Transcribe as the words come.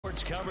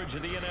coverage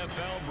of the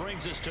NFL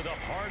brings us to the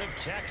heart of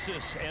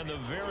Texas and the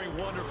very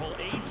wonderful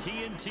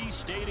AT&T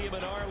Stadium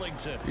in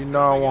Arlington. You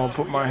know I want to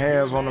put my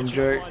hands on them,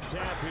 Jake.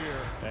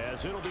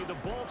 As it'll be the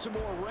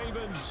Baltimore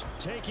Ravens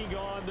taking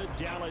on the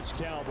Dallas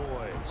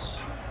Cowboys.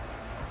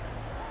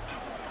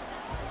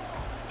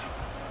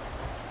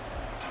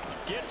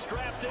 Get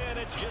strapped in.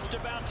 It's just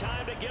about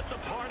time to get the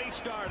party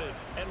started.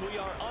 And we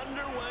are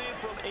underway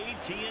from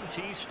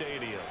AT&T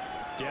Stadium.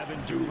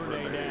 Devin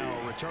Duvernay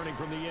now returning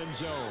from the end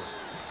zone.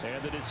 And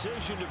the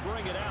decision to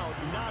bring it out,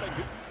 not a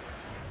good...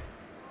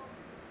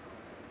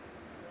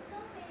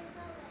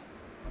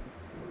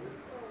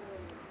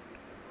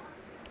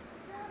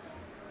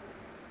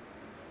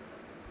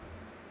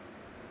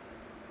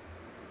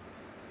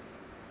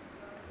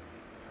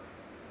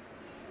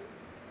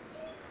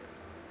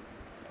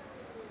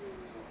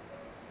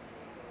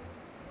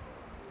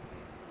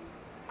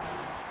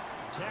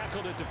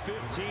 Tackled at the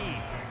 15.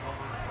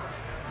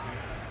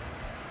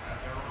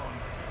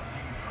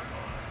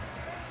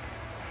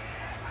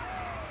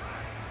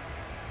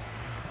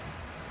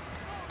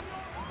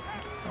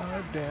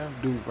 God damn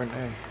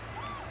Duvernay.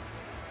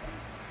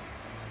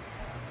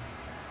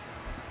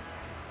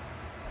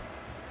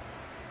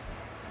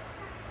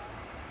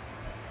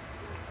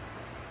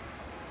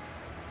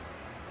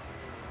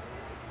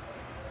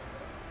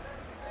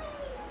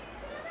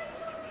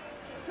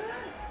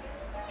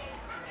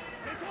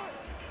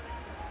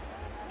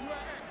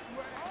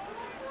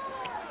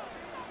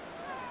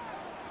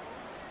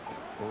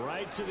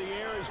 Right to the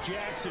air is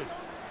Jackson.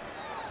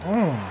 And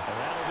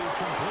that'll be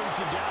complete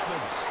to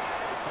Dobbins.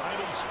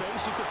 Finding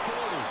space at the 40.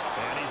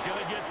 And he's going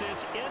to get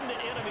this into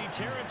enemy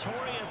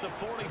territory at the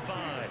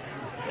 45.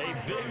 A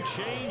big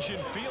change in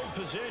field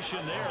position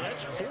there.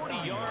 That's 40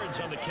 yards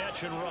on the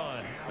catch and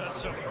run. That's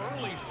some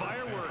early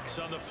fireworks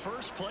on the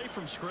first play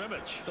from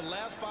scrimmage. The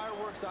last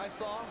fireworks I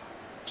saw,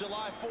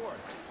 July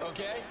 4th,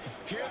 okay?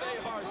 Here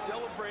they are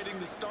celebrating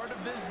the start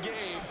of this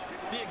game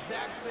the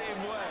exact same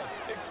way.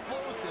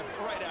 Explosive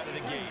right out of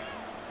the gate.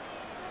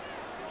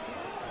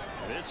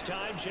 This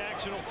time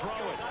Jackson will throw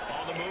it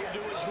on the move to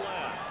his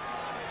left.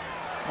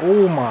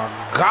 Oh my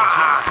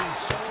God.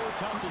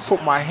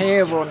 Put my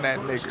hands on that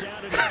nigga.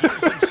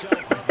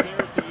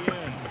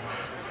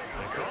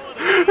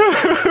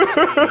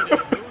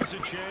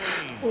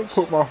 I'll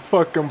put my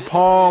fucking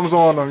palms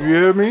on him, you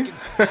hear me?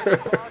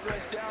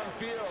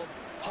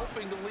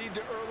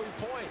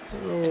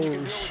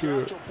 Oh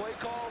shit.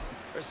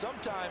 Or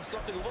sometimes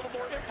something a little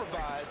more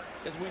improvised,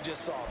 as we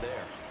just saw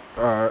there.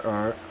 Alright,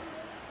 alright.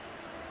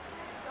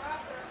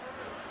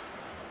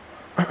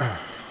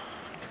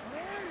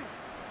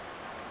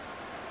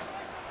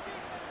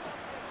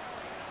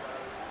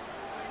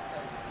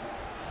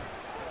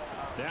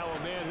 Now a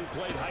man who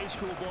played high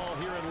school ball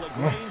here in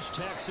LaGrange,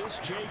 Texas,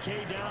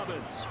 J.K.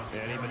 Dobbins.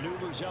 And he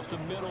maneuvers up the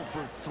middle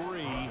for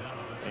 3,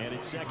 and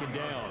it's second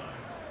down.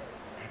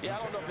 Yeah,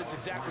 I don't know if it's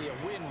exactly a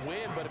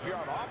win-win, but if you're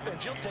on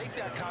offense, you'll take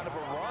that kind of a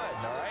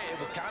run, all right? It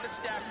was kind of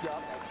stacked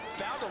up,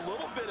 found a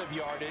little bit of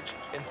yardage,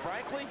 and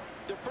frankly,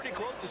 they're pretty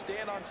close to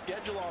staying on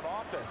schedule on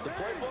offense. The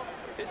playbook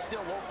is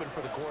still open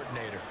for the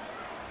coordinator.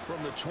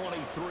 From the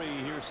 23,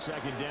 here's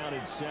second down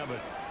and 7.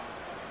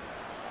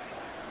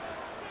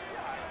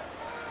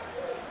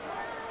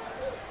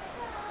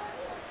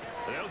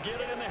 They'll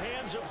get it in the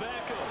hands of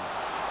Beckham.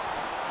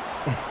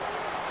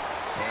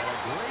 And a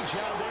great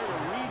job there to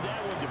read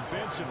that one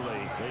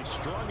defensively. They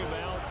strung him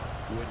out,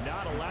 would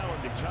not allow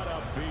him to cut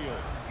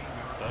upfield.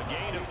 A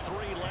gain of 3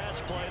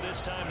 last play. This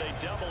time they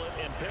double it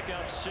and pick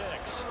up 6.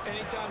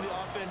 Anytime the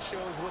offense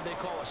shows what they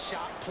call a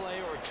shot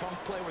play or a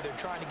chunk play where they're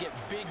trying to get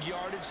big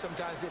yardage,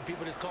 sometimes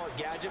people just call it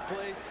gadget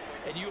plays,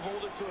 and you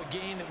hold it to a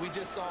gain that we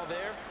just saw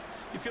there,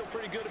 you feel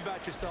pretty good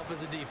about yourself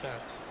as a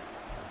defense.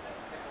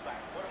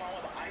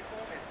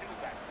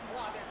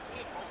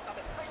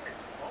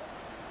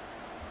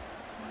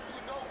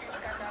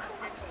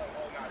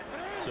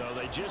 So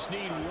they just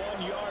need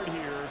 1 yard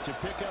here to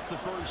pick up the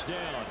first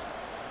down.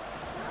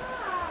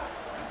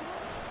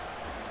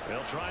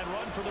 They'll try and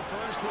run for the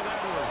first with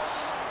Edwards.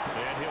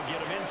 And he'll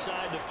get him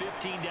inside the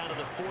 15 down to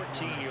the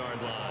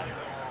 14-yard line.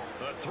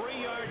 A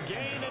 3-yard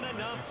gain and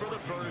enough for the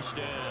first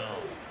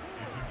down.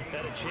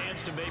 Had a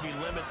chance to maybe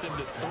limit them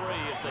to 3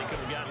 if they could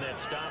have gotten that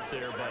stop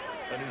there, but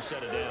a new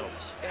set of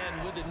downs.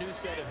 And with a new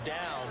set of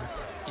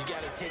downs, you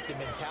got to take the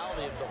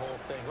mentality of the whole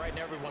thing. Right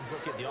now, everyone's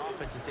looking at the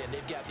offense and saying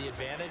they've got the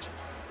advantage.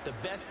 The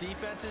best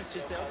defenses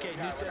just say, okay,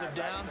 new set of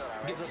downs,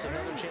 gives us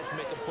another chance to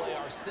make a play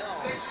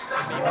ourselves.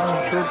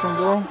 I'm tripping,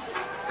 bro.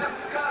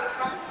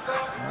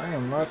 I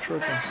am not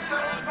tripping.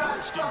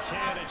 First and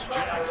 10, it's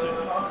Jackson.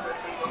 Oh,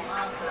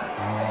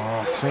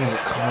 I seen it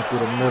coming through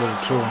the middle,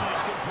 too.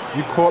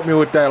 You caught me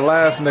with that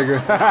last nigga.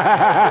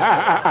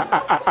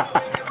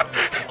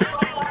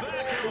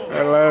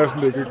 That last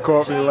nigga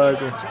caught me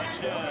like it.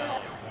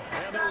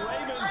 And the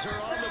Ravens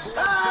are on the board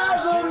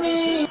first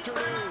here this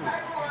afternoon.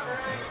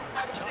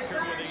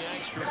 Tucker with the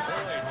extra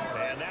point,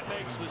 and that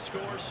makes the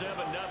score 7-0.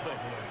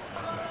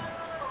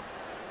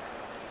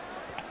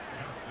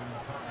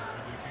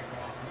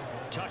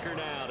 Tucker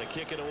now to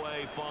kick it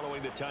away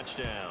following the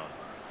touchdown.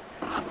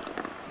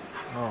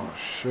 Oh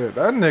shit,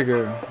 that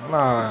nigga,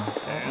 nah.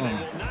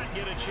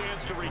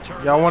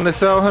 Y'all want to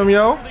sell him,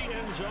 yo?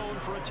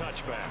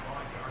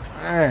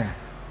 Man.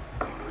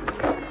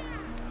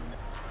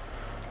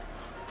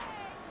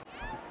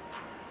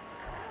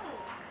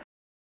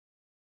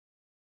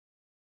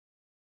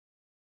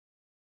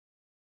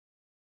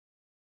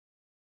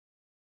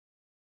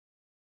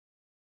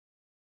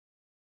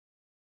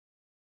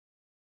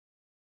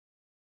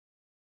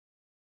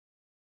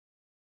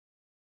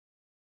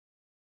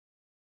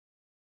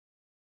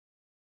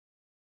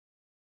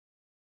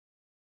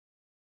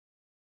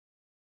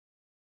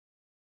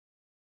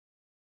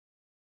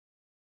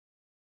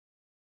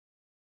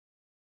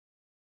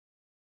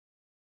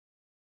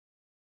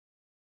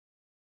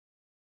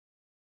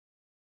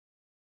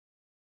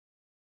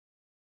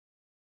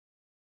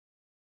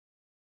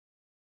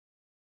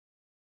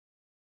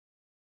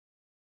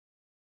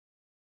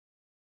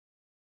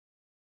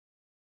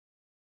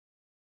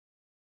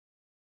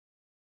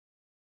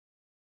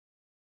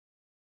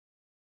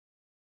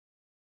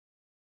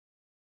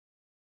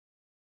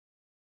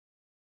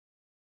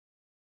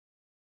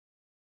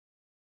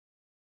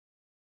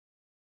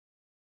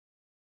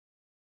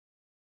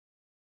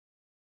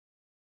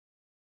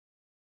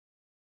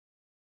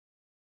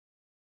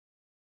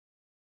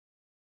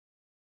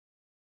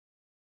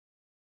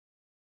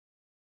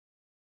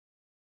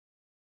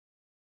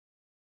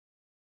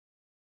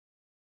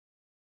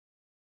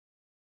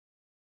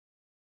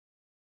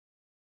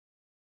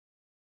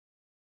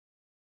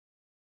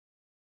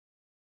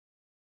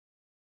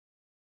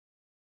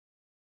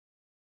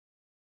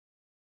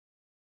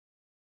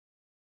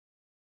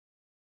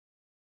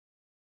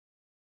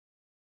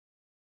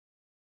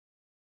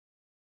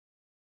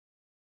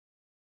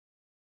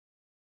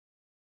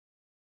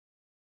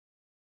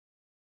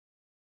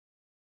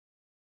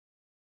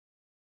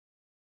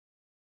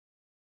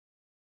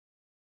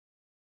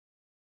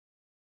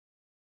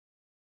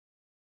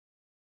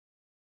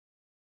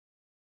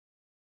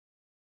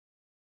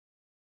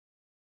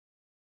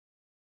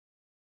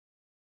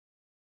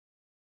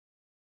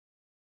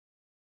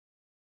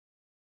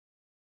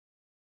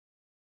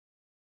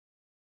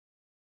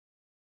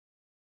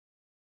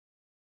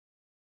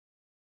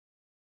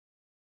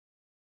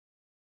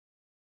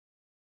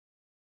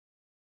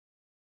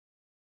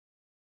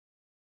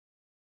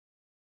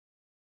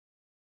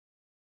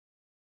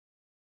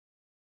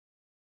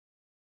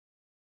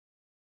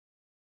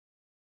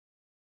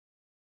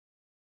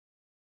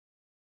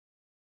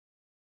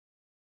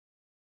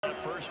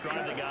 First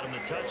drive, they got him the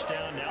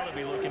touchdown. Now they'll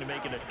be looking to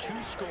make it a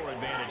 2-score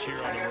advantage here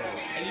on the road.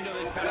 And you know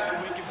they spent a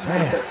quick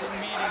and some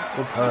meetings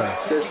to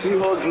the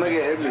Seahawks make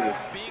it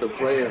heavy. The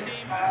players.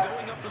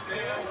 Going up the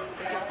scale,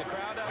 it takes the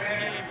crowd out of the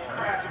game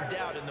and puts some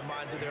doubt in the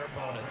minds of their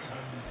opponents.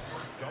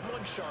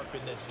 Someone sharp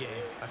in this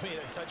game. I mean,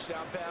 a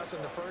touchdown pass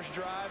on the first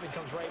drive and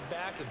comes right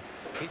back, and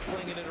he's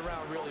flinging it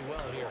around really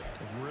well here.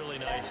 Really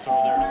nice throw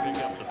there to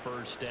pick up the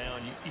first down.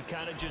 You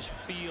kind of just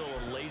feel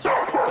a laser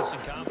focus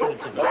and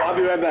confidence in him. I'll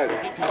be right back. I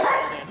think we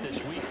saw that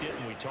this week,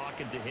 didn't we?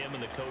 Talking to him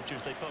and the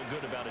coaches, they felt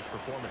good about his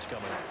performance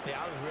coming up.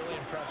 Yeah, I was really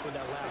impressed with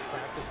that last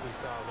practice we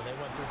saw when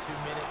they went through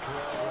 2-minute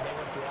drill, when they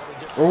went through all the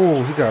different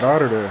Oh, he got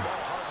out of there.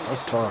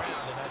 That's tough.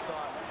 And I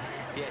thought,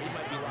 yeah, he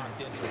might be locked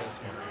in for this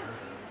one.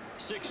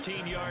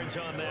 16 yards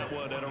on that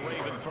one and a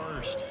Raven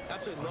first.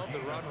 Absolutely love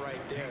the run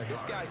right there.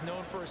 This guy's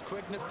known for his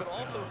quickness, but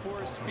also for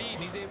his speed.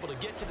 And he's able to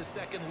get to the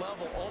second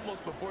level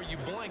almost before you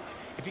blink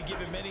if you give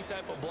him any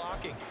type of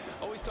blocking.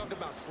 Always talk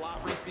about slot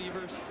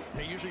receivers.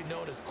 They're usually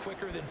known as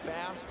quicker than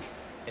fast.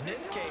 In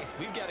this case,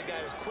 we've got a guy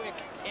who's quick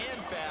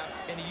and fast,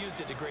 and he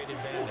used it to great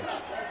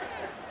advantage.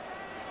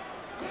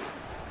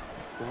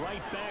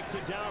 Right back to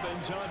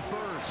Dobbins on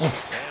first.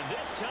 And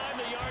this time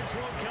the yards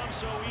won't come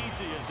so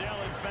easy as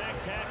they'll in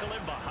fact tackle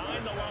him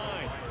behind the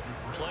line.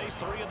 Play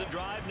 3 of the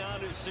drive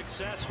not as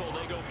successful.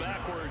 They go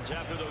backwards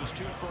after those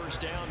 2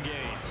 first down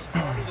gains.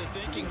 Part of the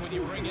thinking when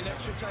you bring in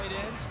extra tight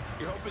ends,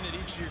 you're hoping that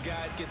each of your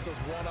guys gets those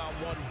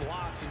one-on-one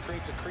blocks and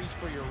creates a crease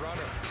for your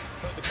runner.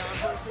 But the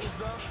converse is,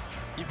 though,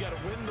 you've got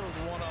to win those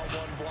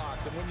one-on-one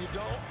blocks. And when you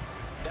don't,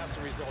 that's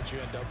the result you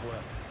end up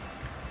with.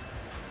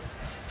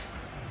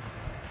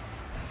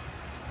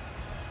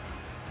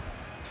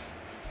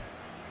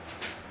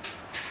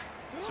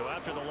 So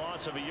after the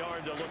loss of a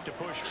yard, they'll look to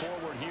push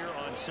forward here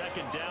on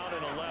 2nd down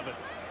and 11.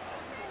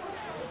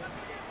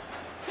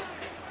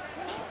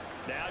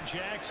 Now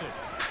Jackson.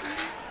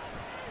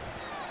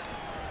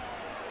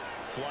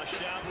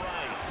 Flushed out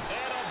right.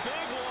 And a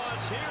big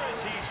loss here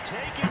as he's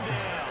taken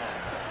down.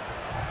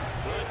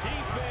 The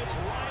defense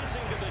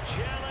rising to the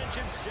challenge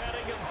and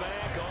setting him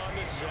back on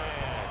the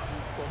sand.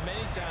 Well,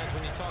 many times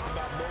when you talk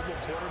about mobile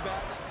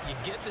quarterbacks, you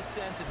get the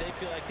sense that they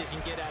feel like they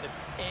can get out of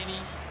any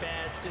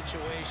bad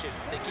situation.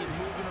 They keep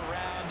moving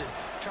around and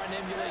trying to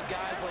emulate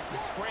guys like the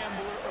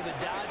Scrambler or the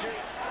Dodger.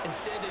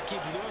 Instead, they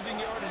keep losing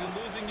yardage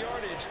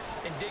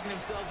and digging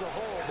themselves a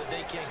hole that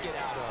they can't get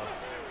out of.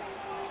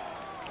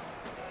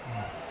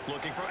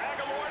 Looking for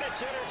Aguilar, and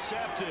it's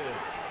intercepted.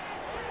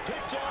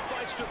 Picked off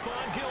by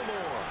Stephon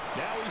Gilmore.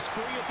 Now he's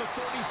free at the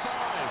 35.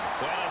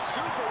 And a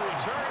super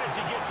return as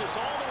he gets us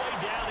all the way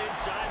down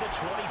inside the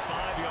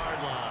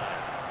 25-yard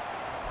line.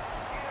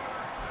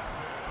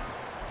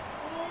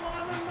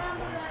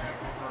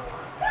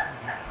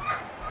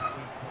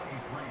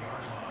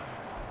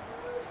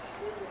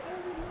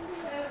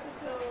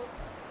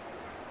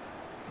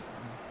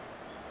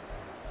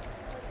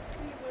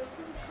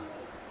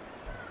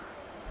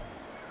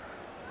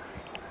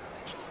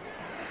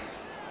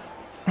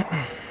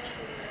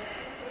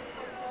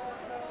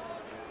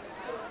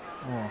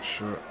 Oh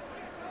shit.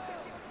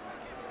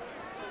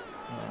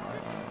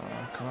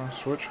 Can I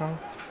switch him?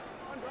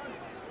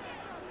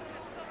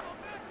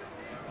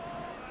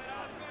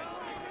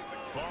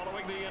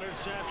 Following the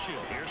interception,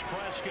 here's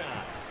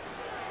Prescott.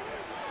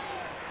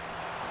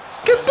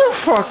 Get the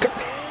fuck.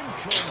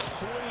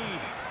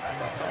 Incomplete.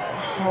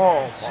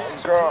 Oh my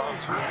god.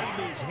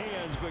 In his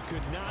hands, but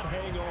could not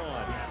hang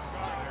on.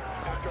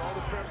 After all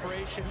the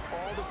preparation,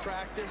 all the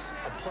practice,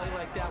 a play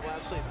like that will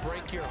absolutely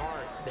break your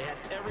heart. They had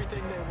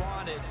everything they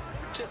wanted,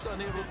 just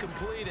unable to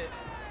complete it.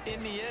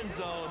 In the end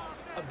zone,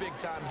 a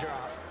big-time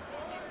drop.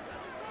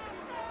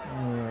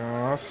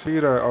 Yeah, I see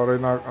that. Oh, they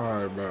not.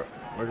 All right, but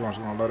they're just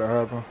gonna let it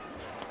happen.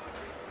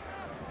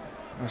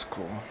 That's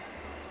cool.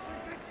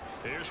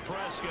 Here's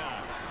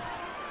Prescott.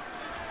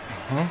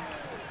 Huh?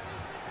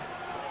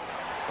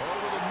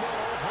 Over the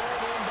middle,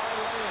 hauled in by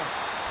Lamb.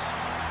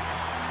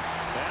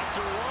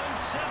 After one,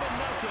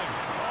 7-0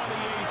 on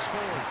EA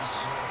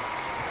Sports.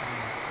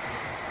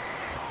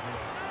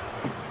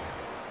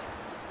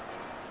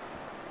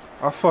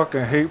 I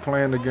fucking hate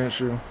playing against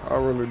you. I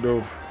really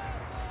do.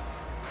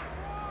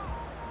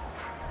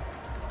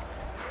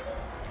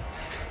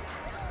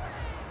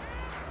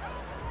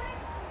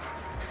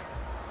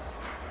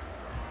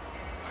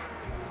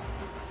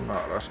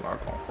 No, that's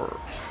not gonna work.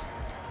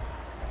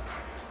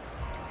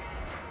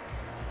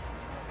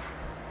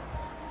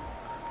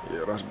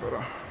 Yeah, that's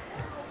better.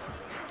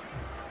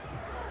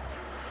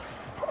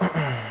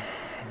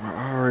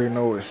 I already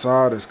know what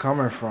side it's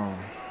coming from.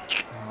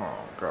 Oh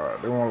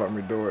god, they won't let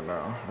me do it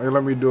now. They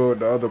let me do it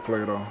the other play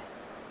though.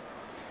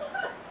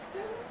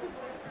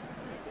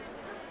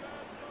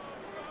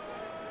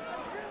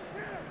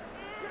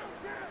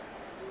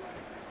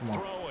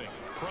 Throwing,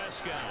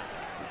 Prescott.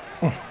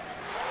 And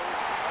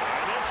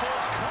this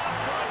is caught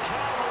for a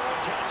Cowboy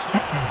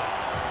touchdown.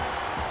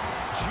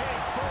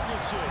 Jake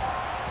Ferguson,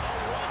 a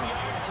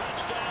 1-yard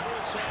touchdown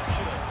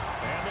reception.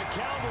 And the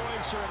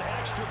Cowboys are an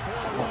extra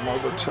point away. My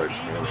mother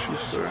texted me what she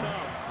said.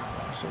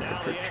 Send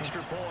Now a the picture.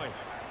 extra point.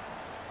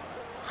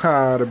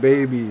 Ha, the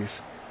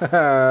babies.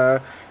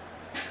 My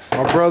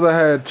brother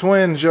had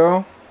twins,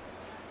 yo.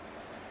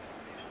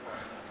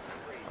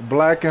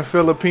 Black and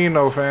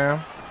Filipino,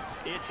 fam.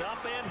 It's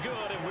up and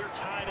good, and we're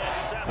tied at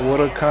 7. What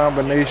a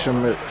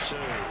combination mix.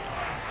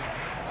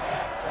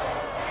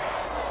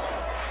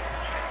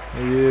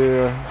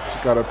 Yeah,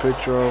 just got a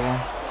picture of him.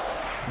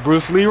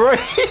 Bruce Lee, right?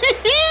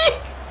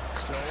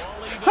 So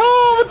all even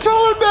Oh, at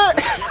tell him 7 that.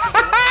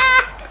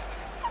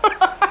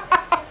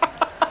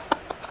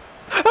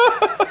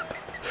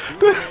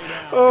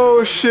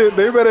 Oh shit!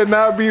 They better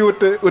not be with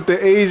the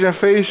Asian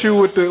face shoe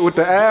with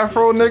the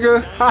afro,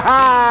 nigga.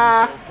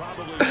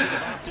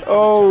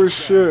 Oh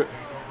shit!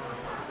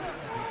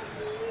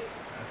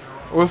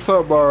 What's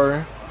up,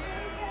 Barry?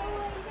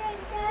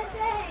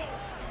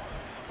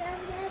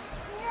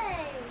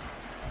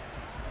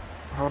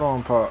 Hold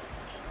on, Pop.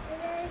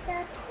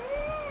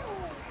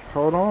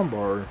 Hold on,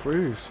 Barry,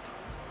 please.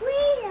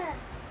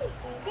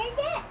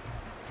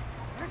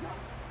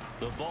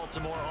 The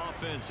Baltimore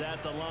offense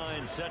at the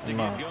line, set to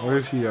No, get going.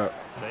 where's he at?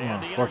 They Oh,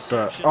 had the fuck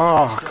that. interception Oh,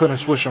 I last couldn't drive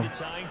switch with him. the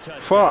tying touchdown.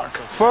 Fuck,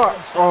 So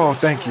fuck. 7 Oh,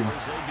 thank you.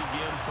 scores, they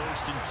begin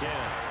 1st and 10.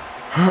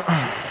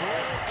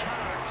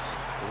 Cox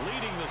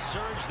leading the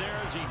surge there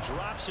as he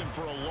drops him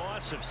for a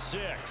loss of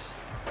 6.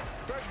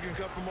 Pressure can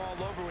come from all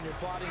over when you're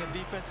plotting a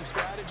defensive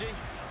strategy.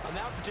 On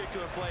that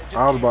particular play, it just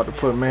I was came about to from the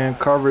put man outside.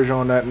 coverage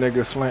on that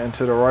nigga slanting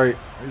to the right.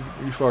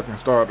 You fucking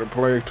started to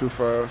play too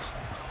fast.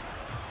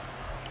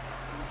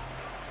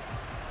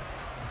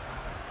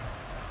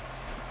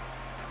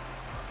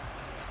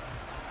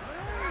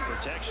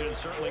 Protection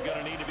certainly going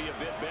to need to be a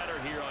bit better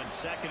here on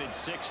 2nd and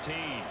 16.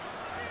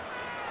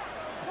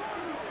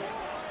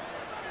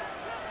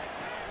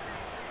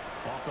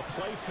 Off the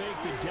play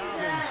fake to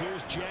Dobbins.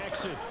 Here's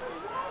Jackson.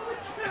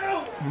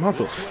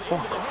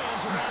 Motherfucker.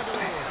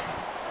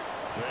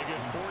 They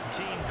get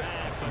 14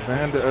 back. But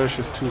Van Der Esch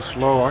is too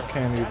slow. I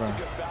can't That's a even.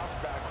 good bounce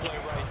back play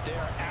right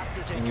there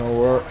after You taking know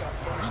a what? sack on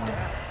 1st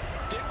down.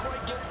 Didn't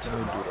quite get it to Let the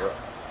me do marker, that.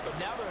 but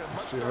now they're in a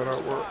much See how better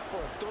that work. spot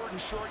for a 3rd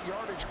and short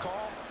yardage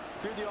call.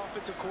 If you're the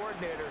offensive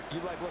coordinator,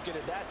 you like looking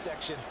at that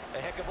section a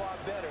heck of a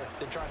lot better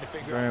than trying to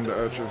figure Van out Der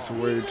third Esch and is long.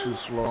 way too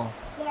slow.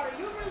 Sorry,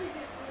 you really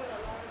been doing a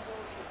lot of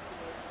bullshit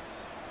today.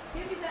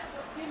 Give me that.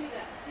 Give me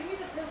that. Give me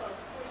the pillow.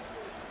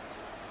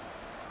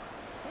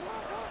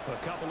 a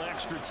couple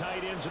extra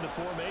tight ends in the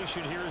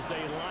formation here as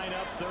they line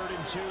up 3rd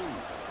and 2.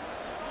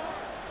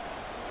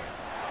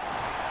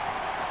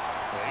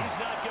 He's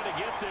not going to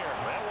get there.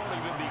 That won't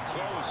even be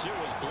close. It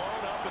was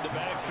blown up in the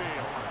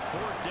backfield.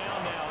 4th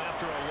down now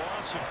after a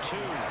loss of 2.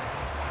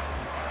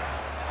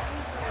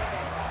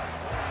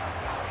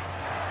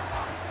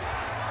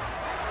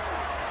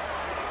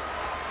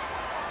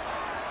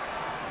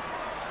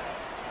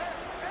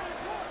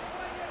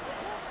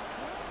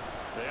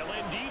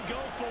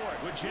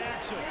 with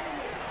Jackson.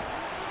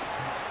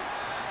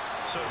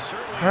 So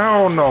certainly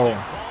Hell no. call there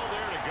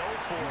to go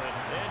for it.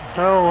 And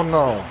Hell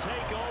no.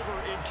 take over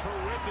in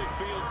terrific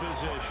field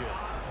position.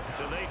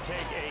 So they take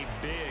a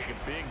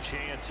big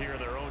chance here in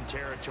their own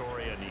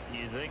territory. And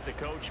you think the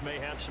coach may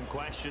have some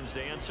questions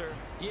to answer?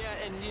 Yeah,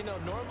 and, you know,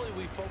 normally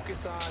we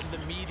focus on the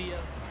media,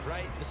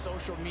 right? The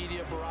social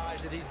media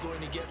barrage that he's going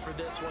to get for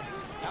this one.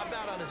 How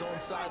about on his own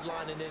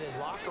sideline and in his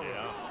locker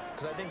room?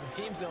 Because I think the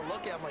team's going to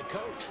look at him like,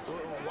 Coach,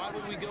 why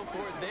would we go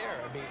for it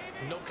there? I mean,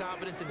 no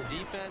confidence in the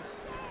defense.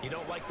 You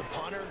don't like the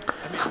punter.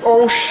 I mean,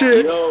 oh,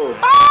 shit. Yo.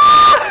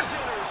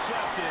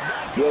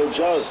 Yo,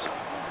 Just.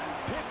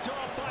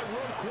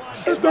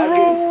 If I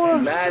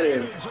get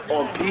Madden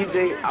on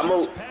PJ,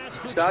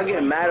 should I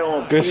get Madden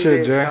on Good PJ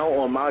shit, Jay. account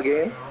on my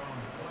game?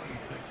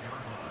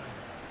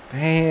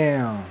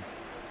 Damn.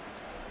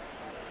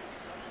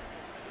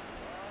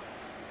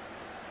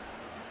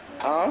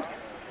 Huh?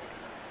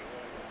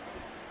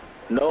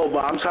 No,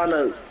 but I'm trying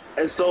to,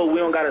 and so we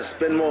don't gotta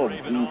spend more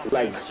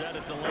like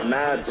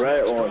mad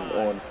bread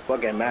on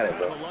fucking Madden,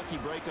 bro. A lucky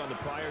break on the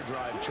prior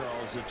drive,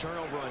 Charles. The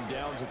turnover on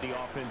downs that the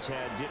offense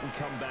had didn't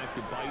come back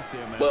to bite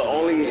them. But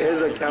only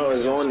his account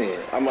is on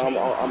it. I'm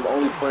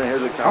only playing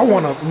his account. I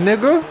want a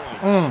nigga.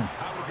 I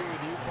would agree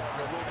with you,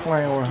 partner. A little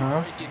Playing with bit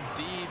her. break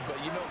indeed, but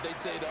you know what they'd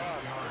say to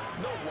us?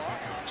 No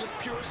luck, just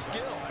pure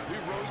skill. We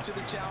rose to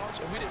the challenge,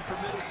 and we didn't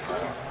permit a score.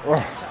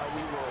 That's how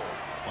we roll.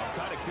 I'm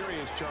kind of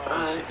curious,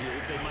 Charles,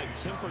 if they might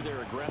temper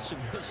their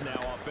aggressiveness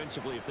now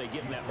offensively if they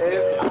get in that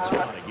fourth down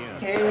spot again.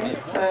 I mean,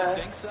 I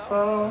think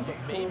so, but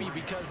maybe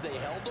because they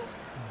held them,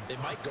 they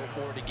might go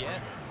for it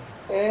again.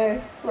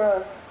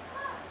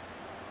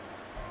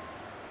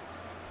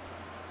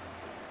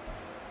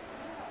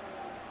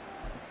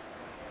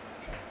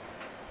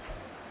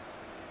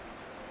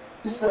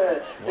 He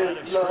said,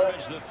 if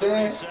love,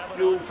 then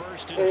you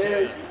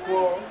is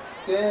wrong,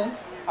 then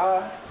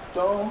I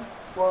don't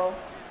want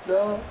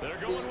no. They're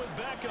going with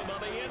Beckham on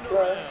the end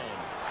around.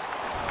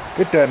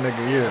 Get that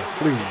nigga, yeah,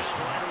 please.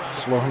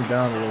 Slow him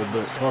down a little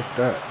bit. Fuck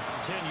that.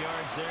 10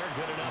 yards there,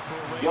 good enough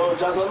for a Yo,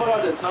 Josh, I'm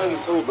about to tell you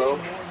too, bro.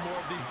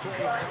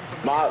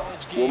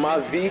 When my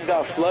V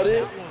got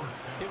flooded,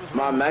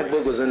 my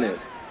MacBook was in there.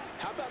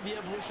 How about the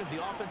evolution of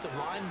the offensive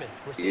linemen?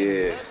 We're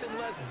seeing less and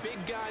less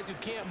big guys who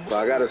can't move. But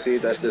I gotta see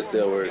if that shit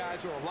still works.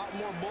 Guys who are a lot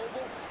more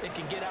mobile and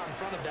can get out in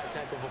front of that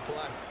type of a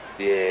play.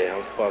 Yeah,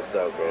 I'm fucked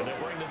up, bro. And they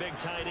bring the big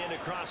tight end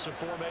across the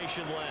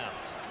formation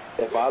left.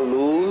 If I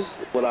lose,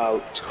 what I'll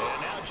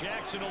And now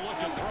Jackson will look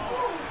to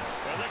throw.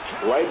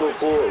 right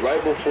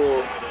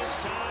before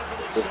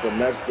the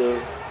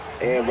semester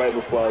and right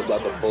before I was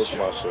about to post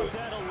my shit.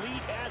 That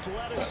elite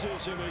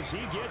athleticism as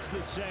he gets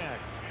the sack.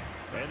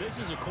 And this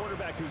is a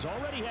quarterback who's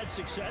already had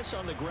success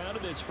on the ground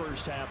in this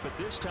first half, but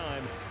this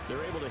time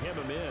they're able to hem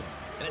him in.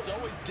 And it's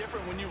always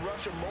different when you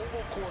rush a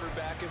mobile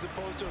quarterback as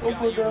opposed to a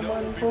guy you know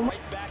will be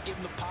right back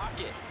in the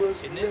pocket.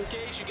 In this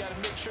case, you got to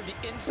make sure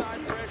the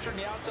inside pressure and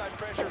the outside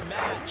pressure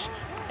match,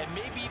 and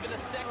maybe even a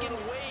second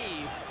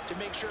wave to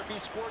make sure if he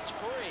squirts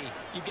free,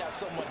 you got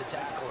someone to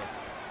tackle him.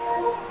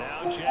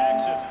 Now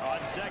Jackson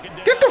on second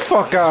down. Get the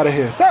fuck out of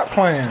here. Stop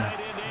playing.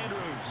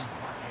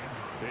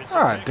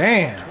 Ah,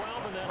 damn.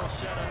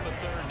 Set up a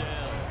third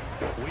down.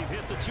 We've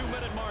hit the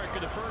 2-minute mark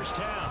of the first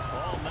half.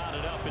 All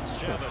knotted up in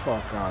 7. Get the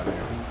fuck out of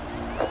here.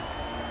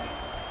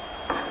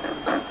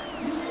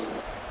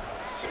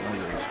 This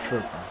nigga is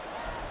tripping.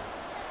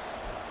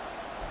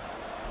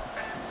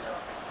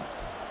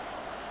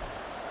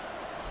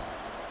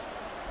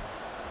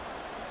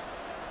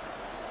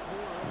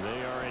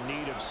 They are in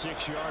need of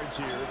 6 yards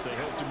here if they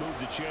hope to move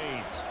the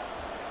chains.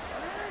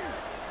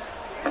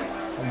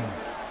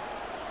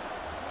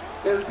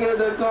 It's good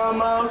to come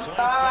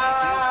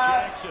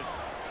outside.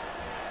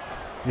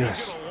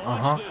 Yes.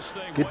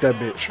 Get that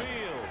bitch.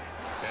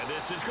 And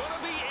this is going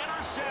to be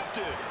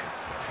intercepted.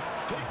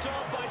 Picked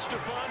off by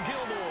Stephon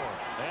Gilmore.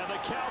 And the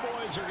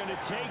Cowboys are going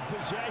to take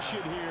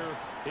possession here.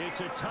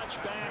 It's a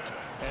touchback,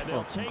 and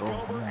they'll take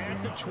over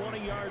at the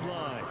 20-yard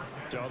line.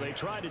 So they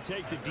tried to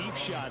take the deep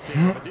shot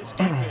there, but this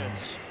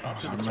defense up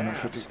to the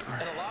task.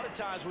 And a lot of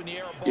times when the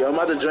air ball, Yo, I'm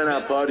about to join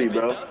that party,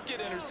 bro. If it does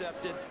get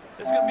intercepted,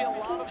 there's going to be a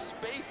lot of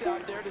space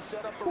out there to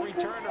set up a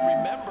return. And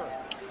remember,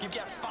 you've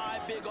got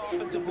 5 big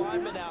offensive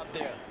linemen out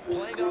there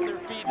playing on their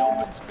feet in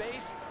open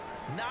space.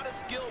 Not a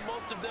skill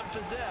most of them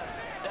possess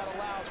that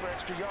allows for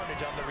extra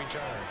yardage on the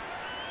return.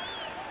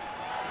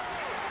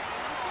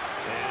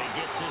 And he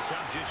gets this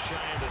up just shy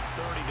of the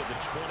 30 to the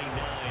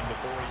 29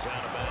 before he's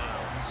out of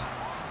bounds.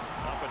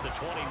 Up at the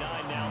 29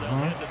 now, they'll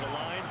head to the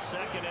line,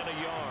 2nd and a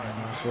yard.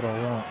 That's what I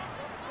want.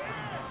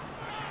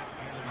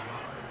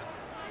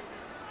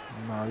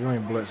 Nah, you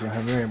ain't blitzing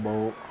him. You ain't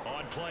bold.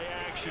 On play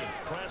action,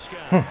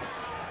 Prescott. A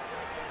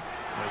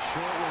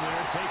short one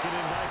there, taken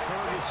in by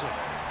Ferguson.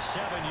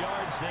 7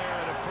 yards there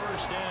and a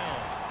first down.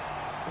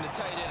 And the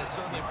tight end is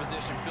certainly a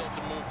position built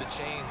to move the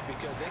chains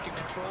because they can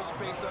control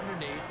space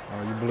underneath.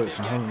 Oh, you They've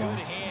blitzing got him good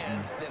now.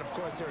 hands, then of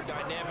course they're a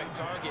dynamic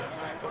target.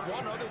 But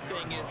one other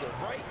thing is that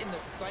right in the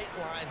sight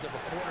lines of a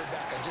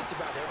quarterback on just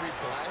about every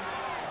play,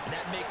 And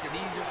that makes it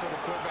easier for the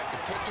quarterback to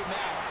pick him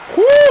out.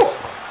 Woo!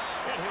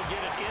 And he'll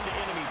get it into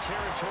enemy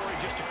territory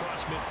just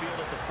across midfield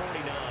at the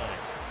 49.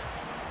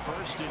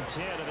 1st and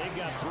 10, and they've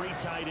got 3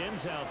 tight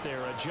ends out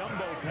there. A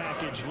jumbo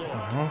package look.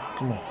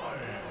 Come on.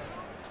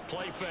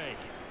 Play fake.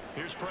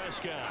 Here's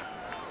Prescott.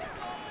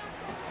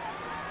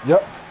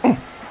 Yep.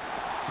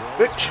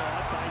 Bitch.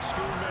 By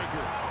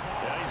Schoonmaker.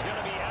 And he's going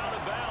to be out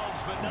of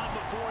bounds, but not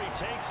before he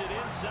takes it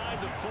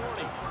inside the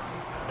 40.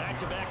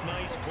 Back-to-back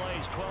nice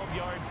plays. 12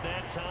 yards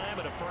that time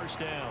and a 1st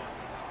down.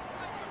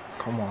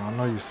 Come on, I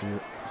know you see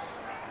it.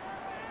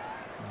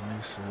 I know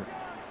you see it.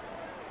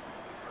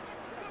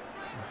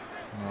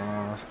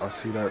 I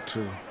see that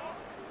too.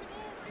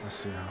 I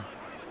see her.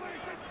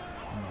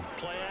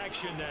 Play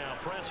action now.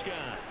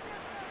 Prescott.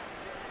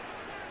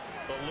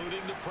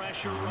 Eluding the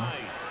pressure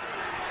right.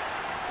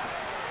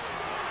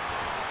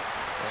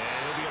 And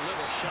he'll be a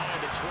little shy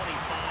of the 25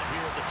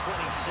 here at the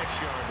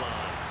 26-yard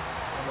line.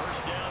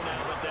 1st down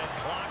now with that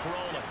clock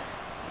rolling.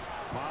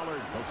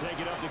 Pollard will take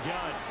it up the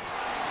gut.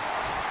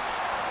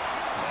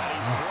 And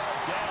he's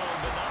brought down,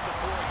 but not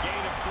before a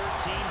gain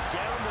of 13,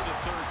 down to the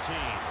 13.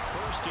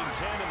 1st and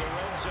 10 in the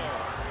red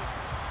zone.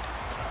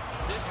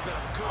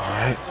 All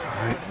right,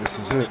 this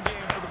is it.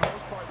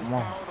 Come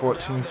on,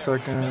 14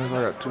 seconds.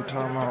 I got 2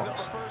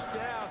 timeouts.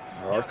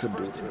 Oh, I could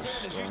do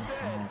this.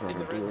 I'm not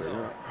gonna do it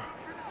yet.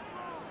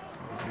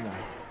 Come on.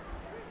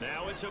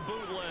 Now it's a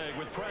bootleg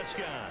with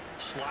Prescott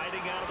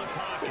sliding out of the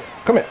pocket.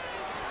 Come here.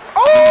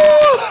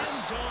 Oh!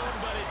 End zone,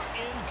 but it's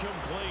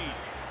incomplete.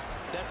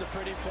 That's a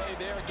pretty play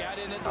there. Got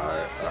in at the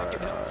last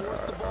second, helped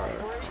force the ball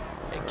free,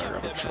 and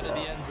kept them out of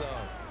the end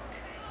zone.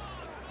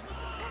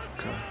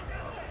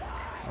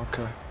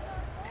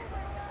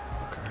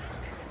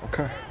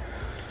 Okay.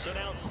 So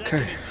now 2nd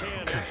and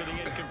 10 after the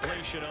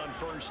incompletion on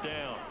 1st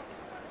down.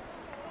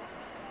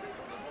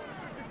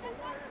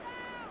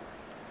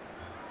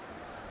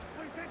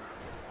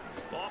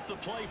 Off the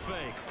play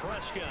fake,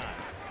 Prescott.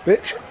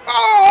 Bitch.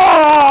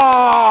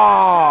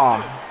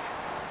 Oh!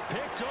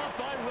 Picked up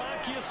by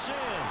Rocky Sin.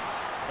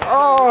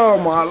 Oh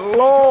my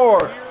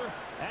Lord.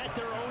 At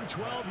their own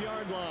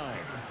 12-yard line.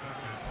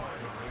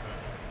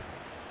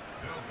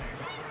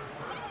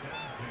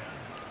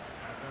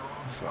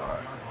 It's all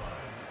right.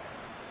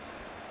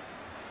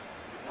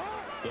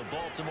 The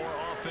Baltimore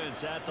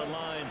offense at the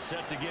line,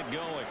 set to get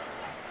going. 1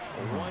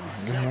 Get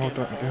second, him all off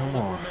that, get him that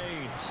off.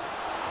 remains.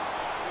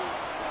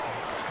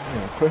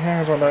 Yeah, put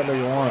hands on that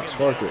nigga once.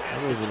 Fuck it.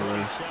 That was what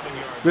it is.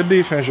 Good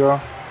defense,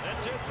 y'all.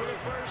 That's it for the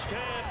 1st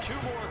half. 2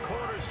 more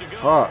quarters to go.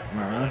 Fuck,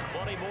 man.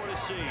 Plenty more to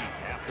see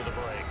after the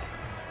break.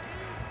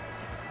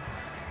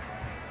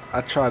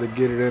 I tried to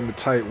get it in the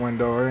tight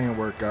window. It didn't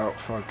work out.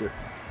 Fuck it.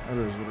 That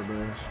is what it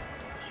is.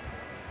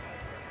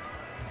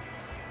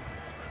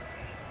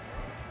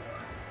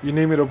 You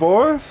need me to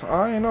pause?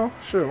 I ain't know.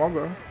 Shit, my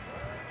bad.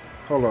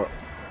 Hold up.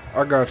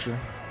 I got you.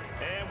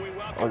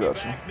 I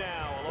got you.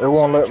 It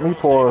won't let me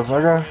pause,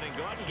 nigga.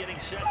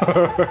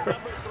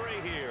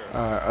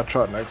 Alright, I'll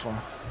try the next one.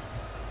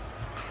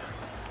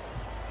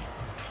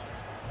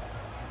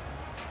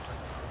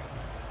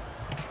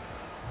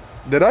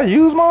 Did I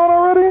use mine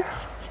already?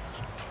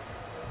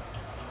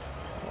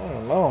 I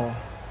don't know.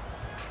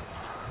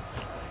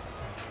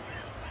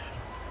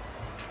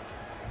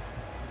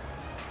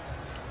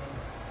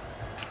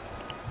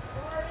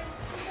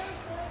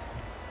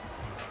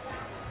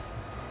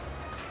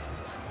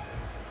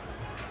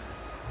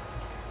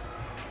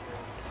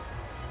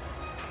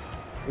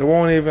 It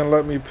won't even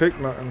let me pick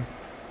nothing.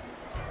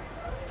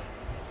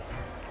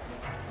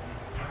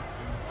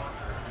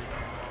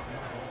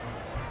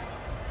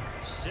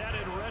 Set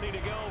and ready to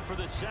go for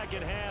the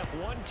 2nd half.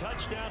 1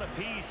 touchdown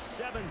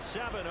apiece.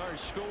 7-7 our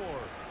score.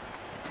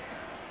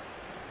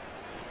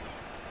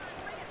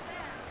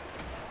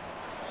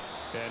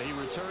 And he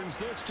returns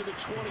this to the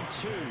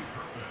 22.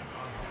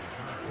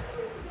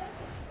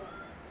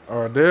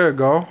 Oh, there you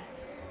go.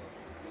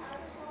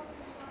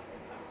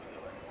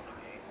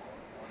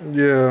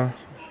 Yeah.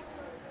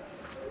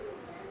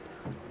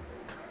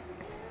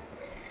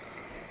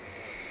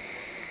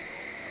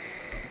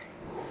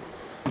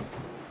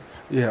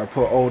 Yeah,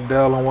 put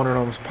Odell in one of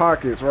those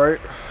pockets, right?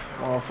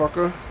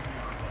 Motherfucker.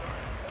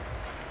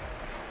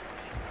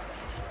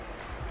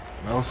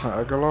 Nelson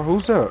Aguilar,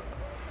 who's that?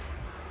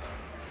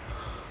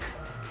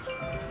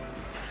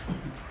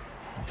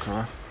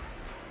 Okay.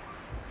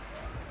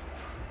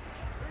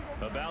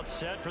 About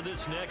set for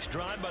this next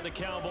drive by the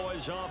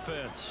Cowboys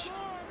offense.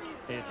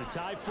 It's a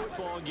tie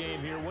football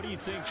game here. What do you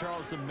think,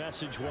 Charles, the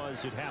message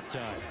was at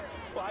halftime?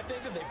 Well, I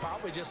think that they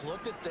probably just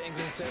looked at things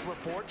and said, we're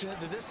fortunate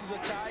that this is a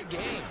tie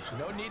game.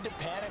 No need to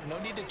panic. No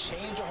need to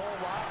change a whole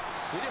lot.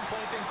 We didn't play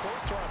anything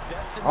close to our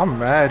best. I'm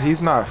mad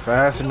he's not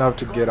fast enough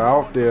to get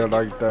out there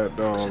like that,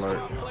 though.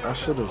 Like, that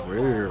shit is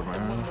weird,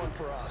 man.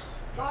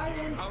 I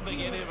don't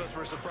think any of us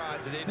were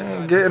surprised that they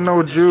decided Getting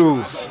no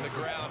juice. on the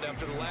ground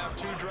after the last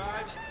 2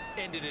 drives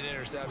ended in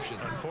interceptions.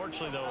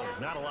 Unfortunately, though,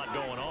 not a lot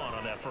going on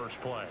that first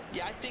play.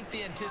 Yeah, I think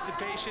the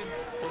anticipation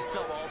was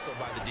felt also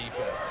by the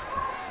defense.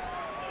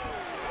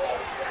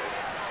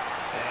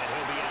 And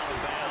he'll be out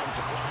of bounds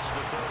across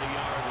the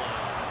 30-yard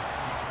line.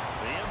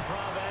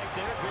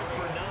 right there, good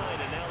for 9,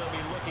 and now they'll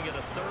be looking at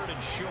a 3rd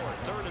and short,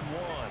 3rd and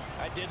 1.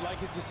 I did like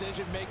his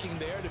decision-making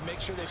there to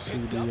make sure they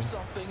picked up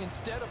something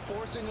instead of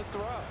forcing a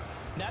throw.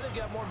 Now they've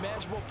got more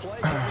manageable play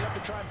coming up to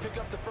try and pick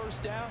up the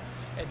first down.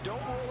 And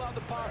don't rule out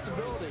the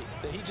possibility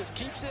that he just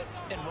keeps it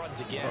and runs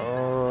again.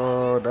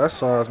 Oh, that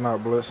side's not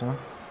blitzing.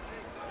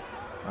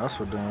 That's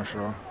for damn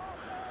sure.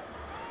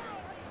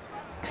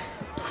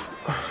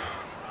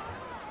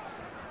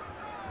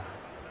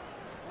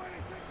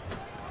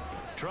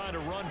 Trying to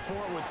run for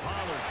it with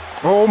Pollard.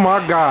 Oh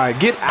my God!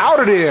 Get out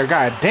of there!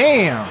 God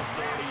damn!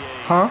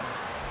 Huh?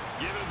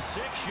 Give him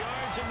 6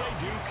 yards and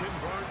they do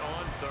convert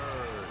on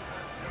 3rd.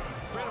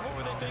 Brandon, what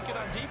were they thinking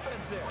on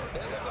defense there?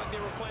 They looked like they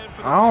were playing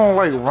for the I don't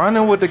like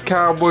running with the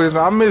Cowboys.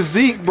 I miss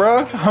Zeke,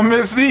 bro. I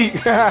miss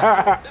Zeke.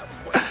 That was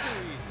way too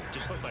easy.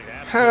 Just looked like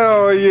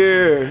Hell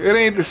yeah! It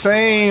ain't the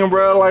same,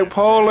 bro. Like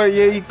Polar,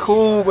 yeah, he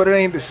cool, but it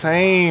ain't the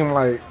same.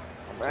 Like,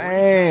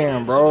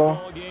 man, bro.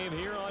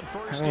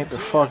 It ain't the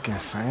fucking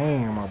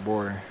same, my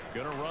boy.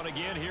 Gonna run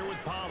again here with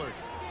Pollard.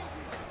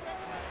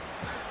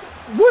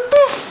 What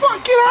the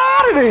fuck? Get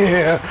out of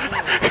there!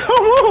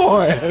 Come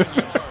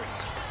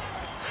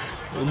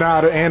on!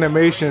 Nah, the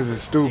animations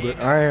is stupid.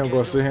 I ain't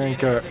gonna sit here and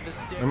cut.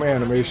 Them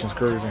animations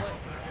crazy.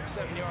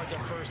 7 yards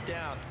on first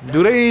down.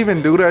 Do they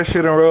even do that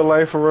shit in real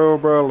life for real,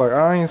 bro? Like,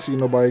 I ain't see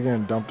nobody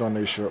getting dumped on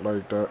their shit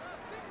like that.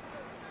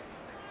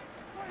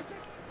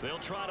 They'll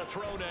try to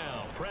throw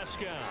now.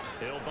 Prescott.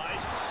 He'll buy, and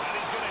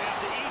he's gonna have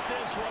to eat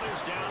this one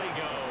as down he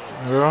goes.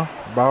 Yeah,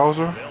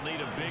 Bowser. They'll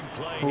need a big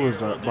play. Who is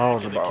that?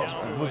 Bowser.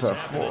 Who's that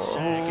for?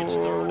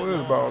 Oh, where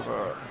is Bowser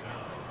at?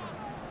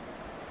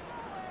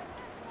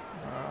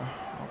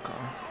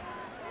 Okay.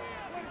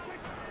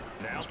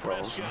 Now Bowser.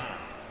 Prescott.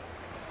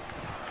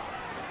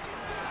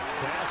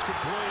 Pass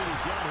complete.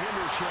 He's got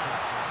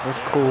Hendershot.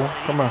 That's cool.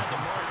 Come on. The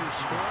marker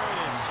square in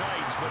his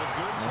sights, but a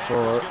good That's tackle's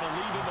all right. gonna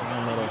leave him I'm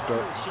about not a like yard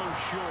that. or so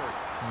short.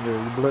 Yeah,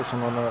 you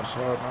blitzing on that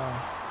side now.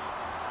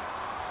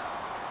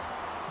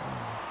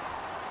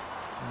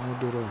 Let me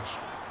do this.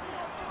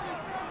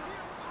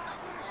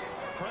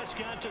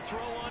 Prescott to throw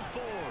on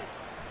 4th.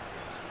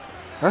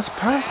 That's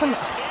passing.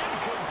 It's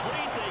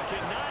incomplete. They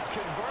cannot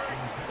convert,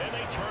 and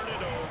they turn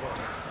it over.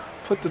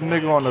 Put the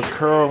nigga on the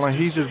curl and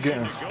he's just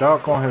getting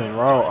stuck on his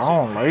route. I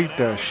don't like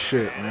that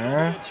shit,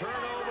 man.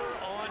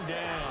 Turnover on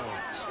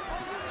downs.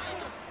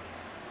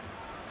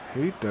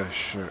 Hate that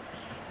shit.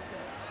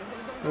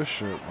 That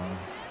shit, man.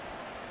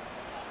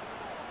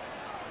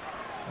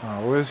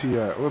 Where's he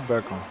at? Where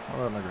Beckham?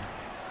 Where that nigga?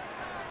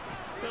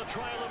 They'll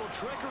try a little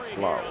trickery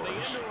Flowers. here on the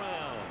end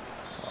around.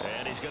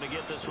 And he's going to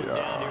get this one Yeah,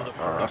 down near the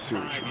I see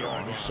what you're 45-yard doing.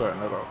 You're line.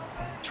 setting it up.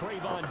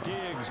 Trayvon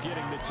Diggs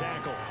getting the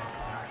tackle.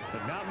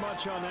 But not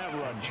much on that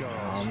run,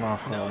 Charles. I'm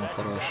not No, falling that's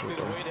for that exactly shit,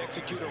 the though. way to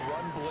execute a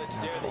run blitz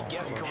there. They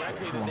guessed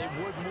correctly that they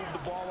would move the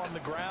ball on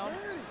the ground,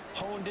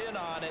 honed in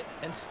on it,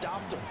 and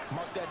stopped him.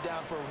 Mark that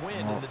down for a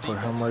win in the Put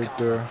him defense. right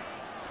there.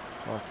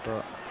 Fuck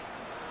that.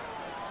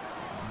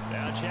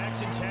 Now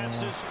Jackson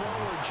taps this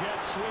forward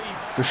jet sweep.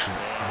 Good shit.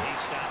 And he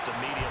stopped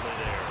immediately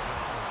there.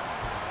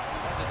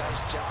 That's a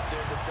nice job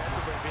there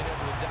defensively, being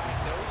able to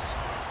diagnose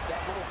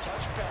that little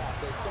touch pass.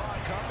 They saw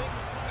it coming,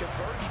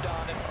 converged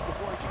on it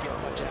before he could get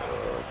much out of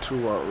it.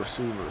 2 wide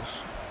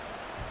receivers.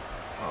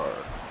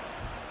 Alright.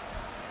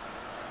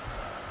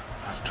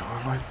 Let's do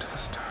it like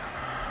this time.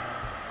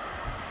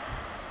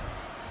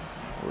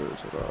 Where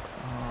is it at?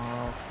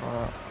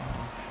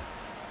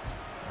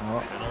 And a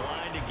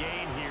line to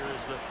gain here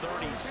is the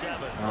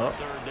 37 on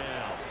 3rd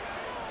down.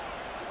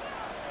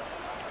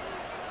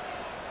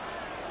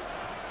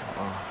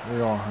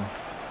 We on him.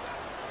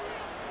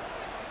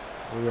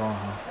 We on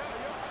him.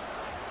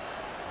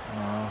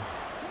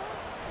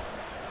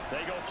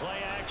 They go play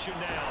action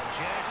now.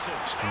 Jackson.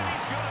 And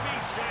he's going to be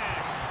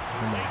sacked.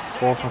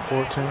 4th and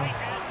 14. Right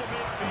at the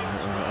midfield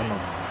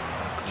stripe.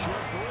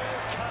 Jabril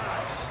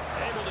Cox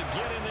able to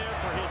get in there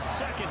for his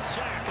 2nd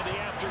sack of the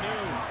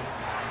afternoon.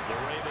 The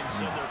Ravens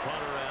send their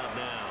punter out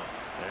now,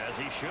 as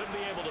he should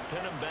be able to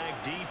pin him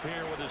back deep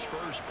here with his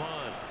first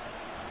punt.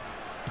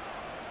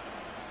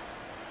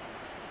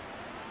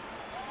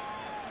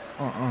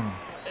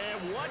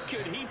 And what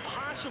could he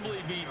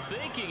possibly be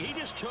thinking? He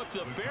just took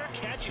the fair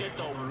catch at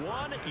the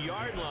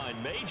 1-yard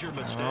line. Major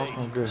mistake. I was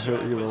gonna get hit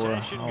either way.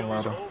 Possession Don't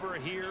goes matter. over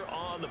here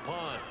on the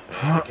punt.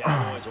 And the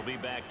Cowboys will be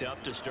backed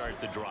up to start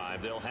the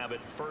drive. They'll have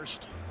it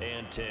 1st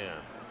and 10.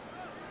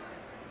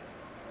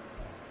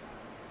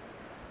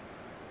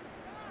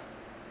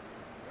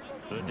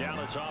 The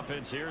Dallas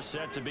offense here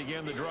set to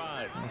begin the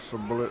drive. That's a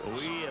blitz.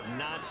 We have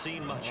not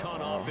seen much on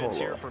offense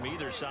here from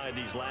either side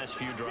these last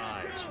few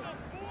drives.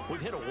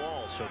 We've hit a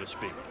wall, so to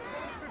speak.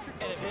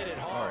 And have hit it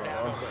hard,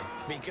 haven't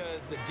we?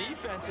 Because the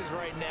defenses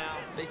right now,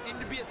 they seem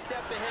to be a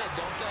step ahead,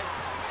 don't they?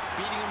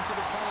 Beating them to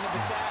the point of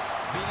attack,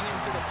 beating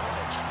them to the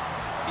punch.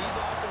 These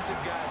offensive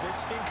guys are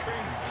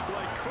tinkering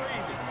like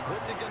crazy.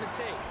 What's it going to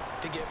take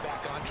to get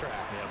back on track?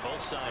 Yeah,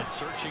 both sides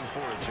searching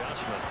for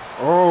adjustments.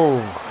 Oh.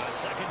 A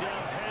 2nd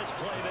down pass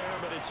play there,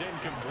 but it's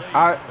incomplete.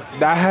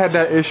 I had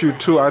that issue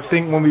too. I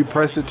think when we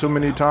pressed it too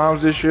many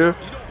times this year,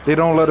 they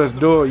don't let us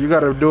do it. You got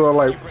to do it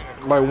like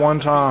like one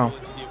time.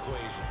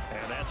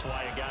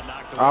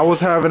 I was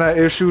having that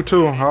issue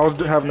too. I was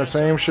having the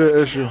same shit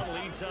issue.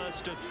 Leads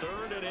us to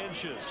 3rd and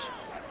inches.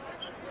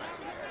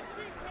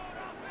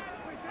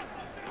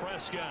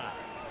 Prescott.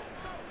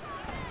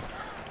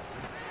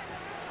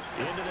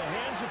 Into the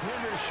hands of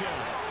Henderson.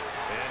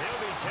 And he'll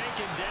be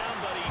taken down,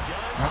 but he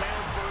does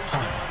have first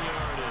down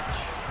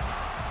yardage.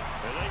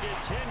 And they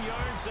get 10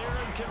 yards there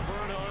and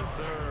convert on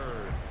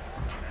 3rd.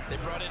 They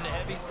brought in a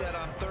heavy set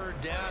on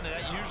 3rd down, and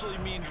that usually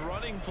means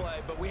running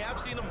play, but we have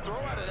seen them throw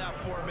out of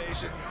that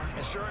formation.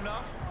 And sure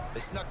enough,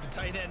 they snuck the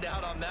tight end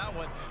out on that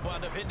one,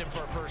 wound up hitting him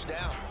for a first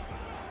down.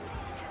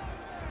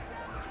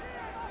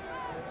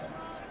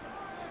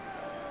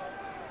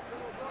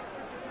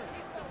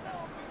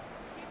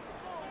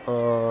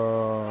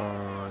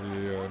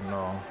 Yeah,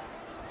 no.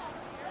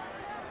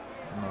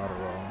 Not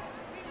at all.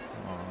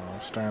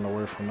 Staying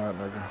away from that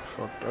nigga.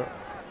 Fuck that.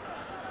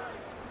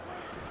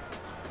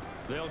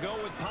 They'll go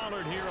with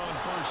Pollard here on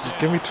first down.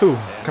 Just give me 2.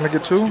 Can I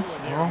get 2? No?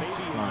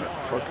 Alright,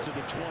 fuck it. To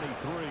the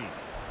 23.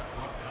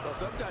 Well,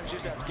 sometimes you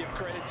just have to give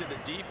credit to the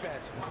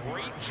defense.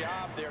 Great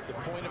job there at the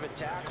point of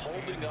attack,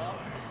 holding up.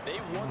 They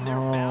won their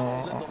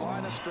battles at the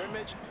line of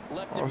scrimmage,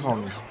 left them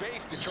no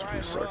space to try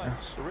and run. A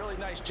really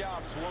nice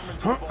job swarming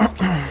to the ball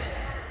carrier.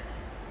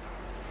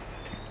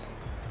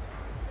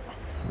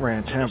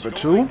 Ran Tampa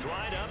 2.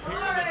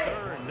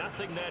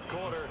 Nothing that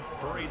quarter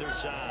for either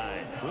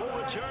side. We'll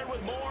return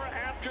with more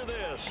after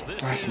this.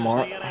 That's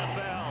smart.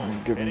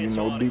 I'm giving you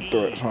no deep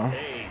threats, huh?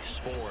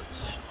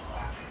 Sports.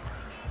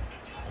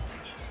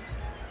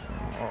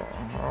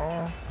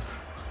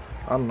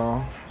 I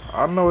know.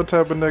 I know what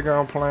type of nigga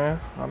I'm playing.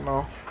 I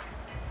know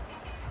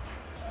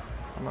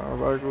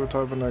exactly what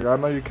type of nigga.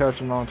 I know you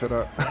catching on to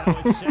that.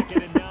 It's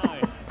 2nd and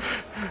 9.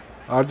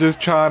 I'm just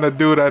trying to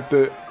do it at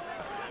the.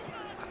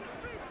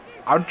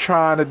 I'm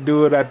trying to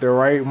do it at the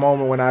right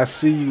moment when I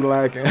see you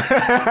lacking. They'll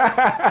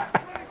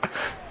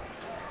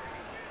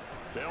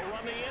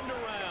run the end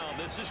around.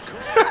 This is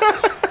Chris.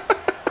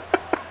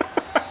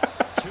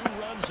 2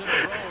 runs in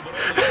a row, but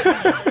only 2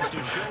 yards to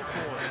show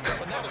for it.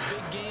 But not a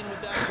big gain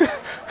with that.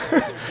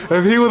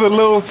 If he was a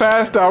little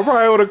faster, I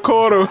probably would have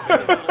caught him.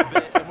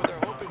 And what they're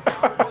hoping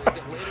probably is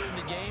that later in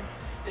the game,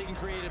 they can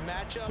create a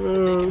matchup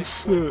and they can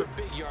exploit for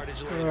big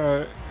yardage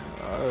later.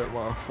 Alright,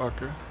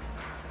 motherfucker.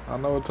 I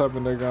know what type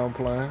of nigga I'm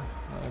playing.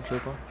 I ain't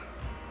tripping.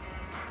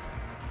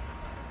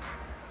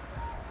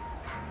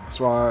 That's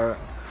why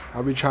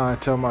I be trying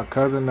to tell my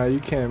cousin that you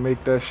can't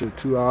make that shit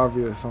too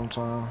obvious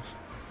sometimes.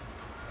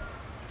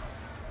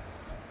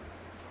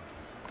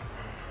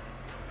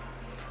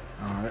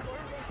 Alright.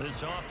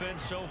 This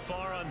offense so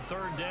far on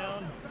 3rd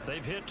down,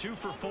 they've hit 2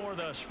 for 4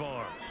 thus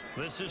far.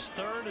 This is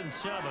 3rd and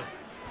 7.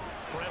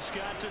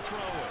 Prescott to throw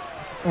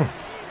it.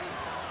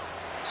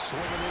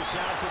 Swinging this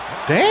out for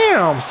Pollard.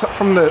 Damn,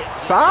 from the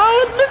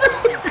side,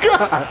 nigga.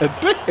 God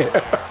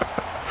damn.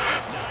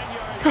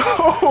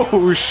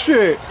 Oh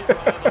shit. I'm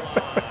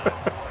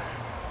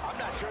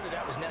not sure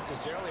that was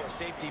necessarily a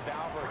safety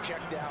valve or a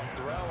check down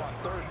throw on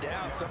 3rd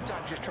down.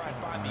 Sometimes just try and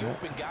find the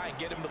open guy and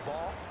get him the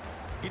ball.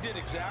 He did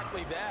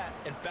exactly that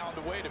and found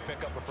a way to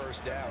pick up a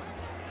first down.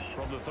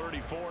 From the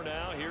 34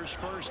 now, here's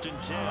 1st and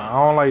 10. I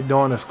don't like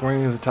doing the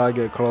screens until I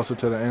get closer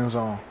to the end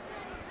zone.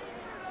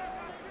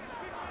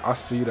 I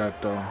see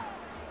that though.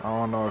 I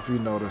don't know if you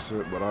notice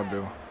it, but I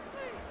do.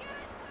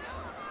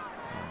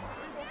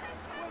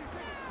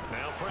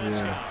 Now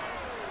Prescott. Yeah.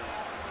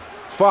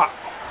 Fuck.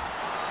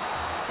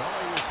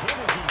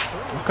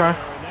 Okay.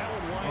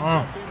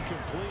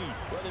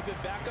 Well, they've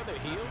been back on their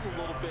heels a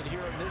little bit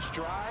here in this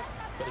drive,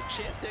 but a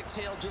chance to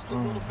exhale just a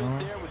little bit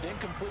there with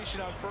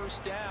incompletion on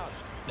first down.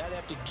 Now they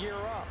have to gear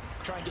up,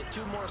 try and get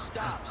 2 more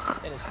stops,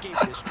 and escape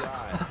this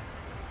drive.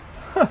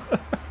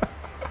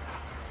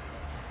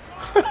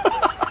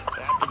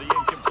 After the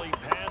incomplete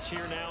pass,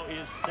 here now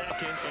is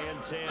 2nd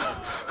and 10.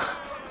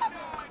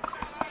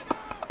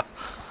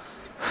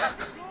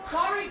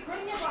 Corey,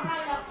 bring him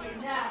behind up here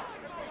now.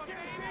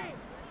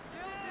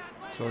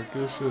 Talk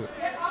good shit.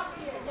 Get up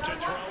here. To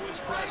throw is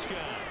Prescott.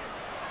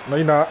 No,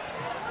 you're not.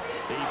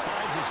 He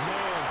finds his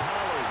man,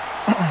 Pollard.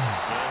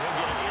 And he'll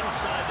get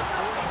inside the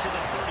 40 to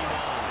the 39.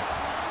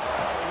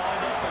 That'll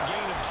wind up a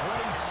gain of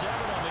 27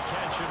 on the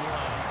catch and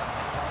run.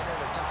 Partner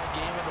in a tie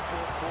game in the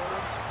 4th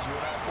quarter. You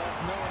and I both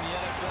know in the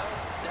NFL,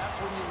 that's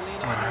when you lean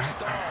on your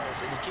stars,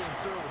 and he came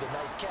through with a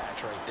nice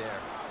catch right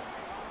there.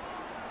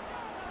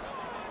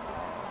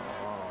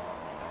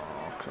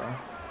 Okay.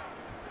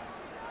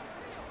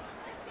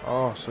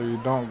 Oh, so you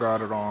don't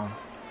got it on.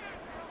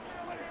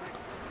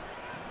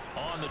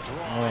 On the draw,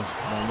 Oh, it's no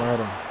Pollard.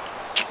 matter.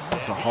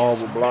 That's a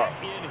horrible block.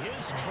 In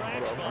his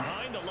tracks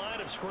behind the line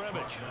of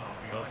scrimmage.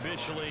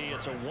 Officially,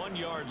 it's a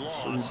 1-yard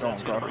loss. So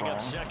That's going to bring up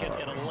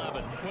 2nd and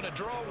 11. When a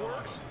draw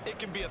works, it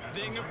can be a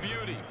thing of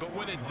beauty, but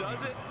when it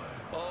doesn't,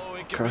 oh,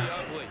 it can be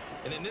ugly.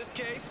 And in this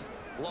case,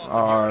 loss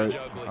of yardage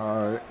ugly.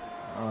 All right.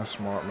 That's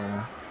smart,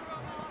 man.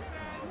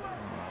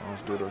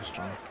 Let's do this,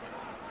 John.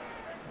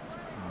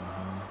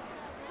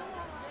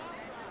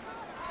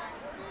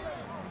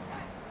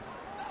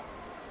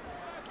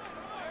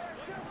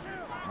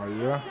 Oh,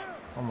 yeah?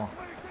 Come on.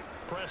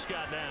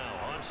 Prescott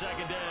now on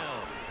second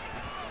down.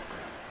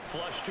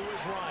 Flush to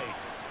his right.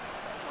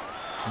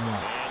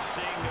 And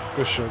seeing no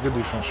good shot, good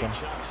defense, he Sean.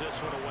 chucks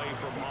this one away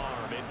from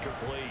arm,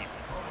 incomplete.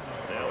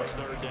 Now it's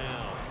third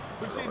down.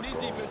 We've seen these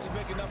defenses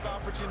make enough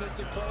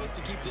opportunistic plays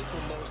to keep this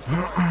one low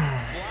scoring.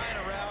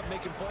 Flying around,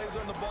 making plays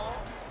on the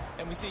ball,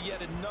 and we see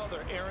yet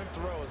another errant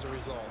throw as a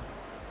result.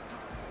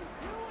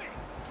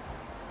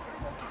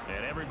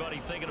 And everybody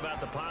thinking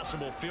about the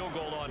possible field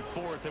goal on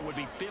fourth. It would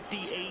be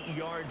 58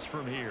 yards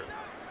from here.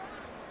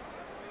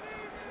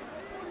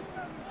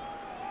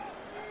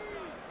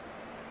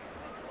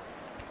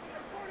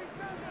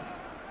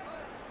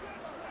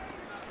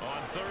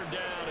 On third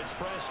down, it's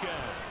Prescott.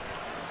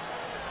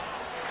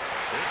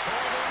 It's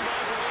hauled in by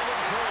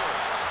Brandon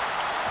Cooks.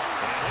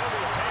 And he'll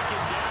be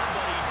taken down,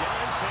 but he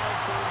does have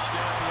first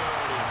down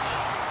yardage.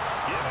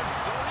 Give him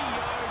 30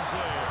 yards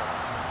there.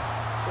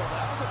 Well,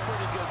 that was a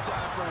pretty good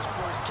time for his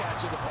first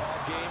catch of the ball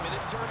game, and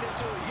it turned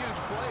into a huge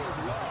play as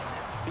well.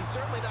 He's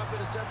certainly not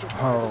been a central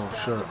part of this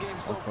passing game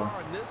so far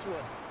in this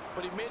one,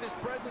 but he made his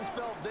presence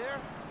felt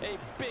there. A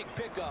big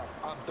pickup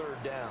on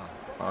third down.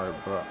 All right,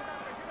 but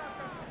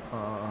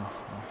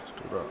let's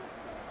do that.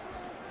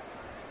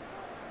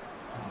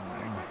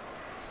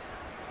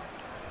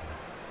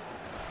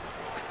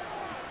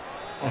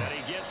 And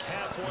he gets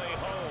halfway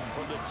home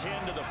from the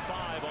 10 to the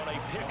 5 on a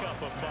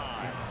pickup of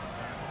 5.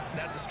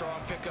 That's a strong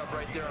pickup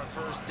right there on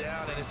first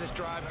down, and as this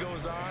drive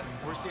goes on,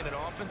 we're seeing an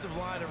offensive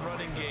line and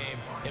running game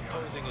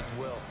imposing its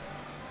will.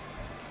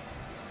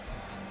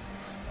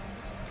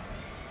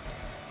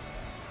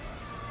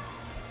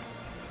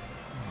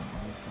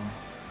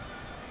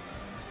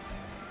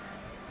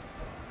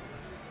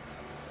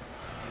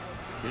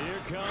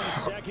 Here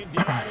comes second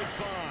down at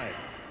 5.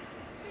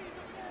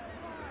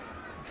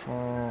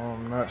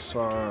 From that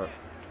side,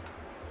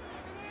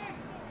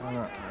 I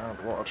have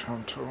to watch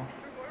him too.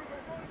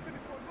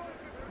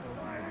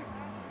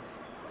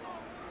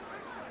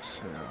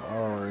 See, I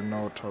already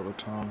know what type of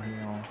time he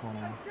on. Hold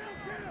on.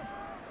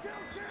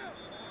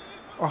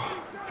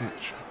 Oh,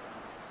 bitch.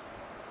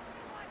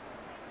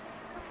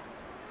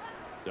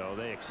 So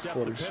they accept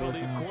the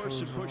penalty, of course,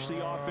 and push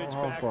the offense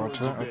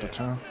backwards a bit.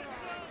 10. All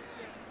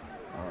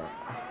right.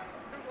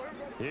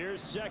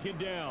 Here's second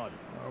down.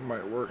 That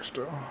might work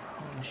still.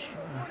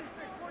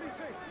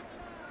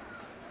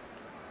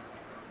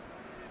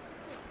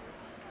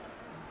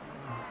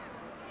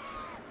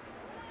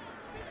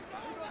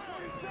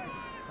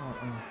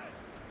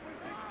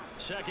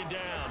 Second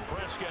down,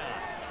 Prescott.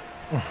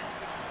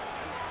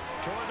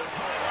 Toward the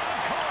pylon,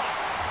 caught.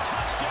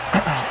 Touchdown,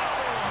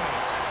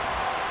 Cowboys.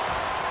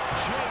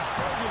 Jake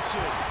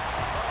Ferguson,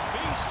 a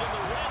beast in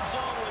the red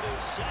zone with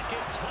his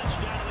second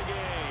touchdown of the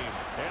game.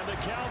 And the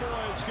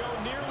Cowboys go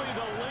nearly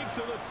the length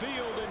of the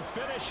field and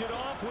finish it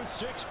off with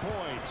 6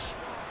 points.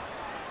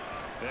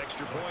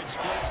 Extra point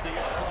splits the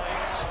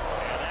uprights,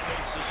 and that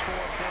makes the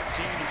score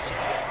 14-7.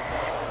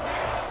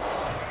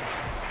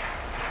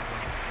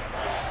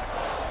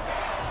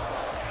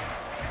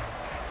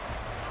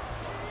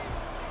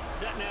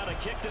 Set now to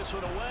kick this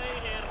one away,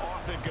 and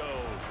off it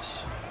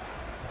goes.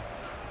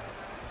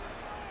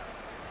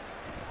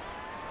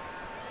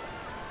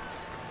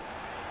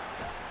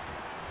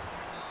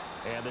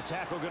 And the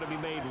tackle going to be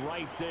made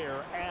right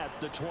there at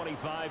the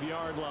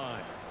 25-yard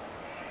line.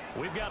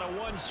 We've got a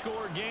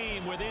one-score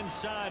game with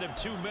inside of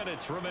 2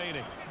 minutes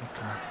remaining.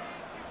 Okay.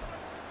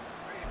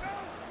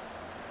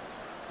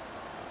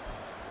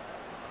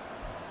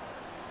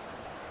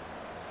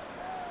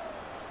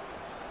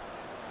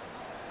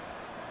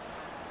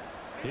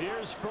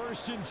 Here's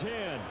first and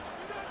 10.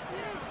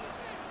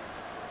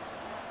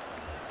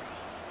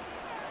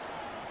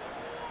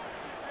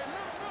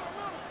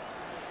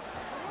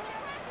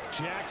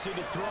 Jackson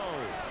to throw. And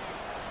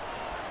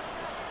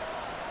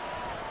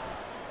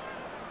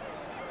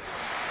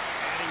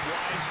he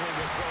wisely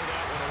will throw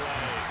that one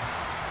away.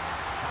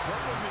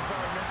 Work with me,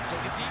 partner.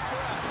 Take a deep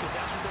breath, because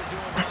that's what they're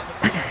doing on the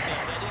field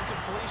now. That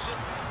incompletion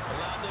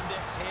allowed them to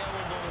exhale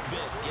a little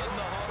bit. Get in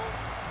the huddle,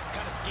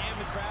 kind of scan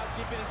the crowd,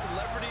 see if any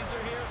celebrities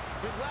are here.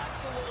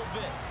 Relax a little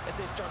bit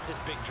as they start this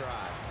big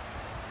drive.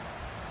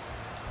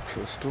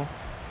 Pistol.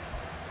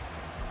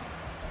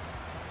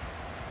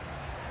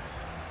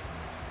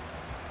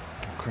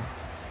 Okay.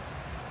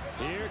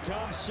 Here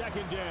comes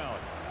second down.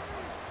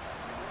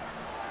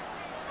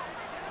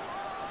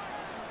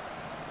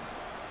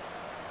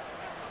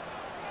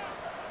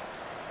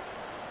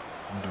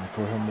 I'm gonna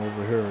put him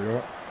over here,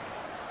 yep.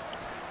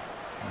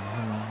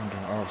 I'm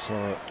doing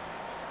outside.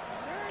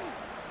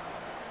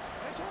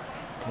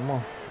 Come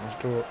on, let's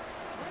do it.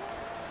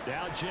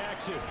 Now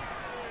Jackson.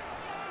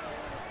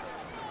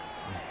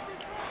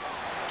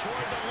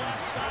 Toward the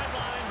left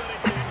sideline, but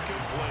it's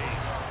incomplete.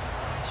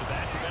 So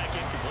back-to-back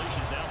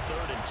incompletions, now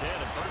 3rd and 10.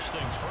 And first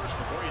things first,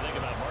 before you think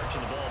about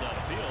marching the ball down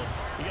the field,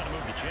 you got to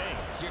move the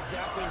chains. You're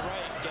exactly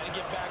right. Got to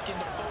get back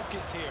into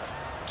focus here.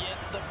 Get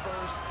the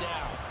first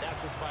down.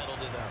 That's what's vital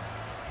to them.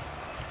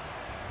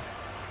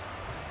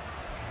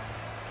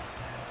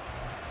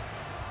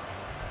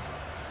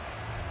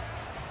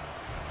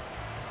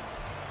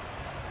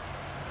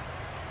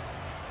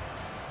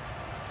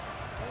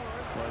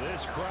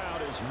 This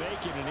crowd is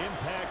making an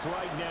impact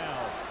right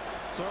now.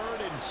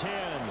 3rd and 10.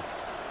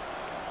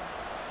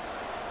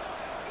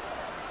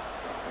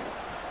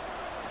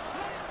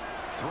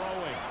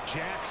 Throwing,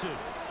 Jackson.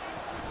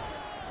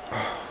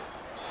 And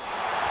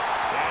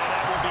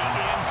that will be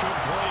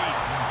incomplete.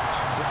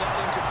 With that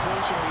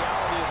incompletion,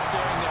 reality is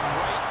staring them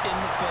right in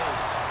the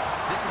face.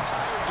 This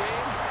entire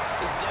game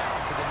is down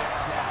to the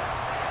next snap.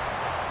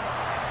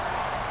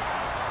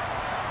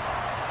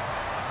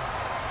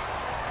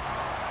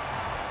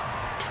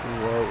 Two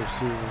wide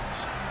receivers.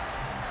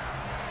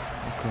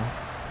 Okay.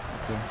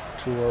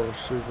 2 wide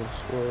receivers.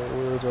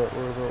 Where is that?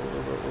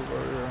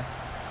 Yeah.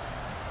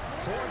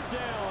 4th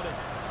down.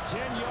 10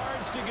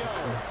 yards to go.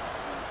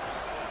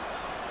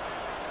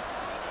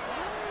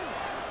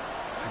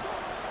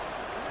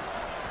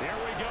 There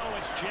we go.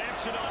 It's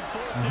Jackson on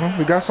 4th down.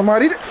 We got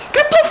somebody. Get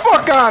the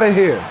fuck out of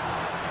here.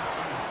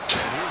 He's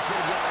going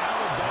to get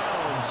out of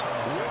bounds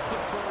with the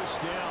 1st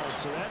down,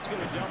 so that's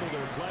going to double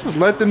their pleasure. Just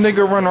let the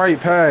nigga run right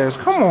past.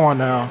 Come on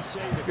now.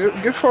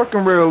 Get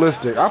fucking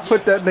realistic. I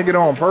put that nigga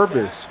on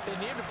purpose. They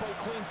need to play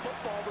clean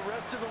football the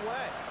rest of the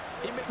way.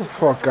 He makes Get the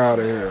fuck out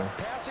of here.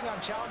 Passing on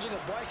challenging a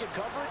blanket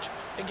coverage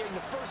and getting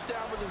the 1st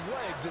down with his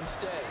legs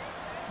instead.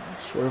 I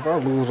swear if I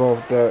lose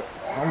off that,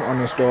 I'm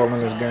uninstalling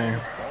this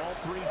game. All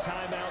 3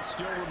 timeouts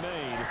still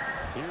remain.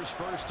 Here's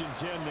 1st and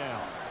 10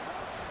 now.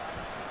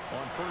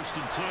 On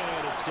 1st and 10,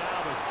 it's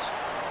Dobbins.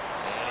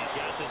 And he's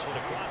got this one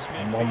across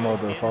midfield. My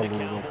mother, if I into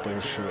lose off Cowboy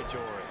that shit,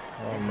 territory.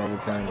 I'm never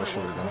playing this shit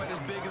Wasn't again. quite as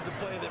big as the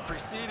play that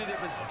preceded it,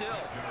 but still,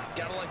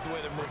 gotta like the way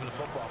they're moving the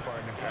football,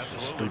 partner.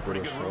 Absolutely, Stupid pretty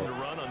as good room to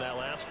fuck. run on that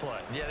last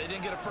play. Yeah, they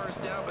didn't get a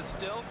 1st down, but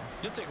still,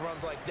 you'll take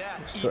runs like that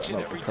each Setting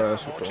and up the every time,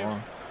 pass with won't the you?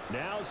 line.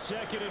 Now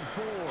 2nd and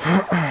 4.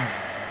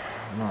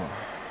 No.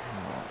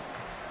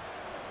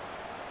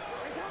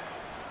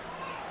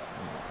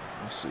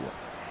 Let's see it.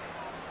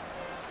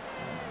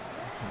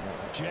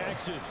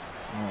 Jackson.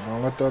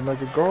 Don't let that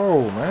nigga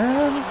go,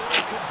 man.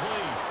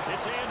 Complete.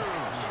 It's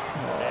Andrews.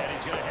 And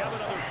he's going to have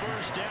another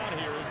 1st down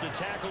here as the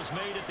tackle's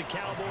made at the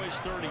Cowboys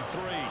 33.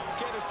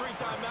 Okay, there's 3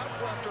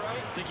 timeouts left,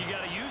 right? Think you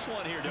got to use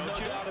one here, don't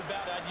you? No doubt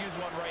about it. I'd use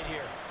one right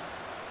here.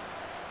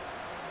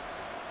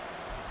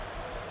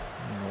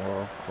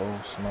 Well,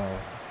 close now.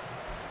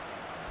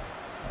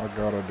 I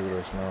gotta do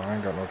this now. I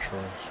ain't got no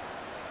choice.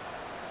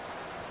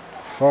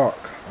 Fuck.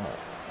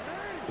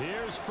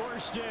 Here's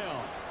 1st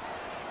down.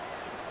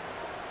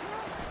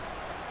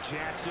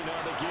 Jackson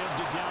on the give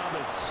to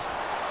Dobbins.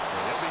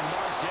 He'll be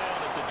marked down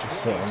at the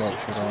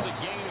 26 with a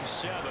gain of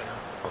 7.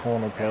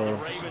 Corner And the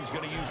pass. Ravens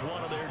going to use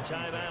one of their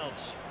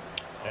timeouts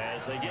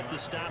as they get the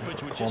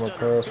stoppage with Corner just under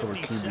pass with a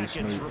 50 QB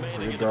seconds sneak. remaining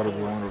So in it the gotta be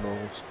 4th. one of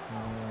those.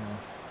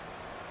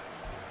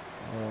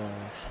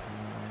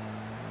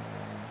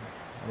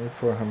 Let me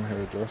put him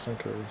here just in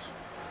case.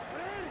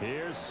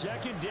 Here's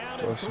 2nd down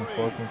and Just in 3.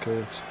 fucking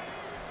case.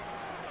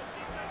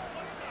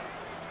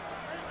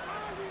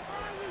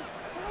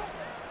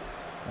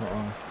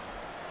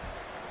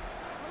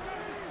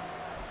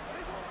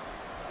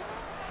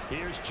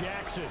 Here's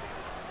Jackson.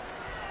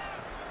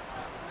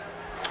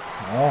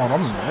 Oh,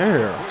 I'm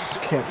there.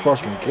 Just can't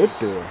fucking get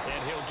there.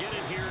 And he'll get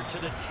it here to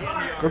the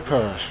 10-yard Good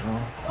pass, you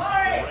know.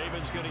 The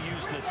Ravens going to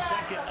use the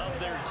 2nd of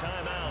their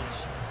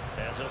timeouts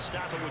as they'll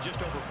stop it with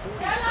just over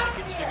 40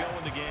 seconds to go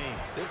in the game.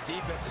 This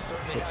defense is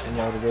certainly Put had an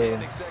somebody there.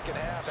 outstanding 2nd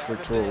half.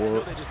 Stick to I it, know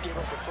Ward. they just gave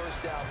up a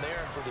 1st down there,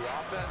 and for the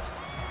offense,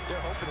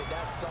 they're hoping that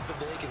that's something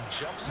that they can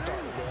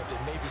jumpstart with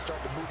and maybe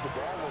start to move the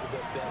ball a little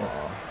bit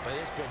better. But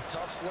it's been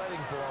tough sledding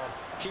for them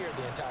here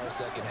the entire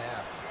 2nd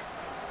half.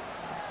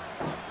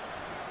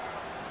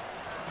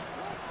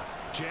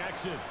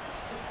 Jackson.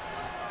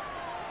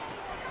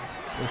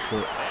 Good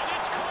shit. And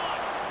it's caught.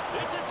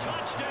 It's a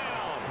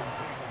touchdown.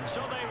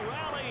 So they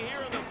rally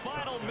here in the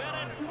final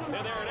minute,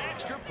 and they're an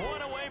extra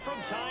point away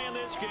from tying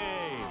this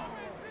game.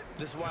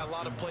 This is why a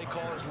lot of play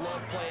callers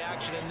love play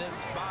action in this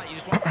spot. You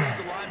just want to freeze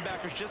the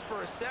linebackers just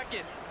for a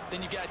second.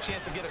 Then you got a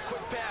chance to get a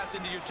quick pass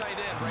into your tight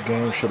end. This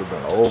game should have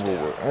been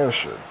over with. That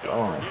shit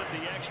Don't dumb. forget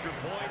the extra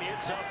point.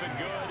 It's up and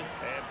good.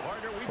 And,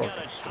 partner, we've got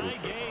a tie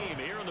game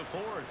here in the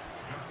 4th.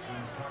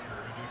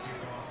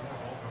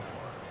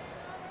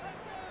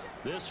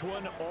 This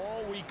one,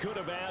 all we could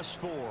have asked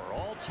for.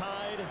 All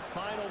tied,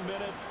 final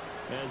minute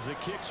as the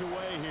kick's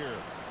away here.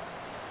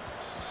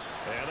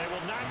 And they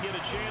will not get a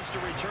chance to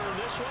return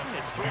this one.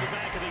 It's through the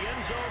back of the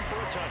end zone for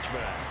a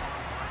touchback.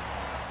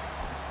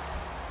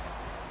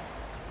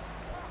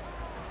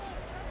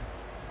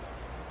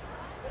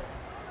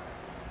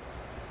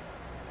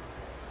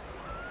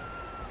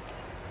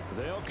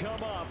 They'll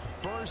come up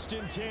 1st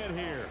and 10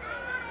 here.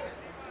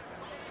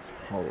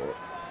 Hold up.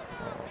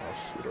 Oh, I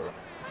see that.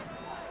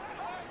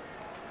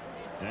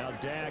 Now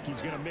Dak,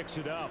 he's going to mix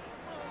it up.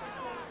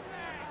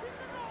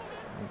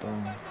 I'm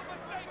done.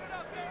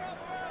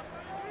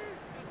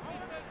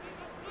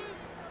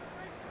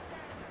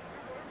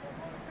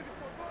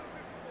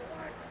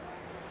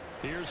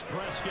 Here's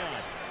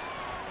Prescott.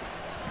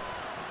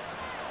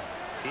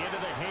 Into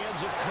the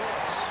hands of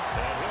Cooks.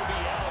 And he'll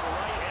be out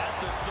right at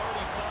the 35.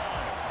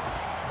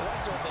 Well, that's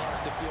certainly has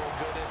to feel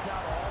good. It's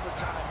not all the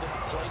time that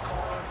the play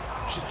caller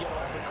should get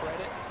all the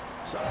credit.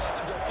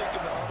 Sometimes I think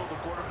in the huddle, the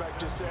quarterback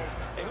just says,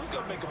 hey, who's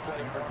going to make a play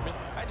for me?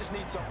 I just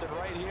need something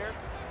right here.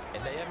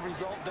 And the end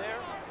result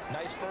there,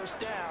 nice first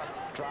down.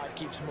 Drive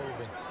keeps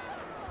moving.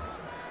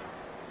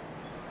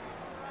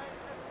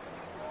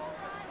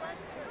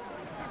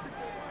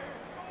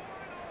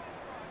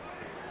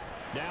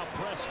 Now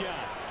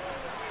Prescott.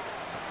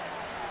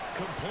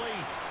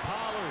 Complete.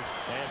 Pollard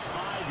at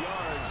 5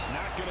 yards.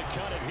 Not going to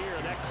cut it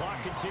here. That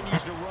clock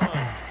continues to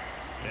run.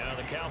 Now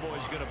the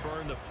Cowboys going to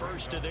burn the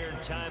first of their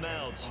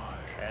timeouts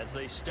as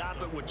they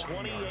stop it with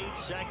 28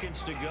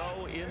 seconds to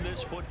go in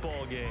this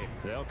football game.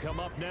 They'll come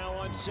up now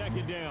on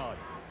second down.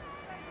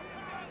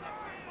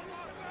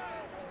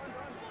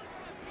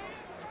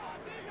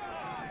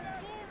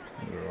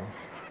 Yeah.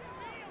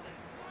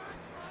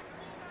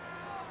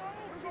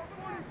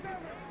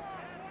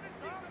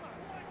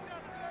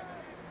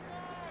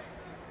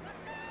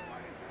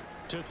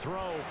 To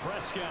throw,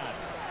 Prescott.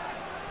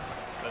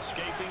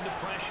 Escaping the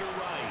pressure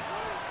right.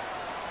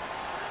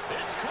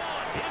 It's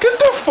caught. Get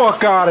the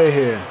fuck out of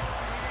here.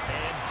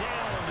 And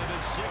down to the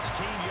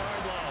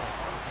 16-yard line.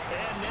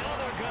 And now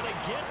they're going to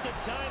get the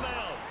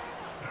timeout.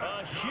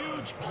 A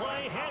huge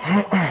play has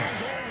him in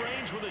goal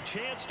range with a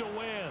chance to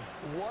win.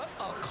 What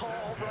a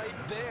call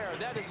right there.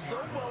 That is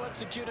so well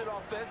executed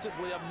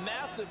offensively. A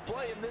massive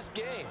play in this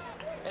game.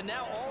 And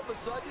now all of a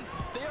sudden,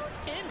 they are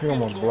in. He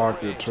almost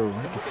blocked it too.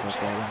 Get the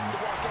fuck out of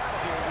here.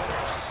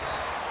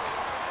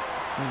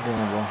 I'm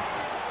going, bro.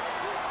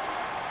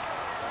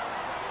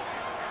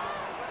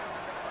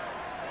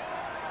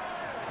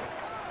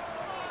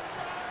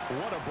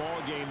 What a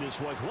ball game this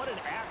was. What an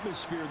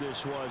atmosphere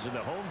this was. And the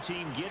home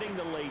team getting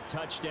the late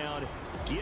touchdown.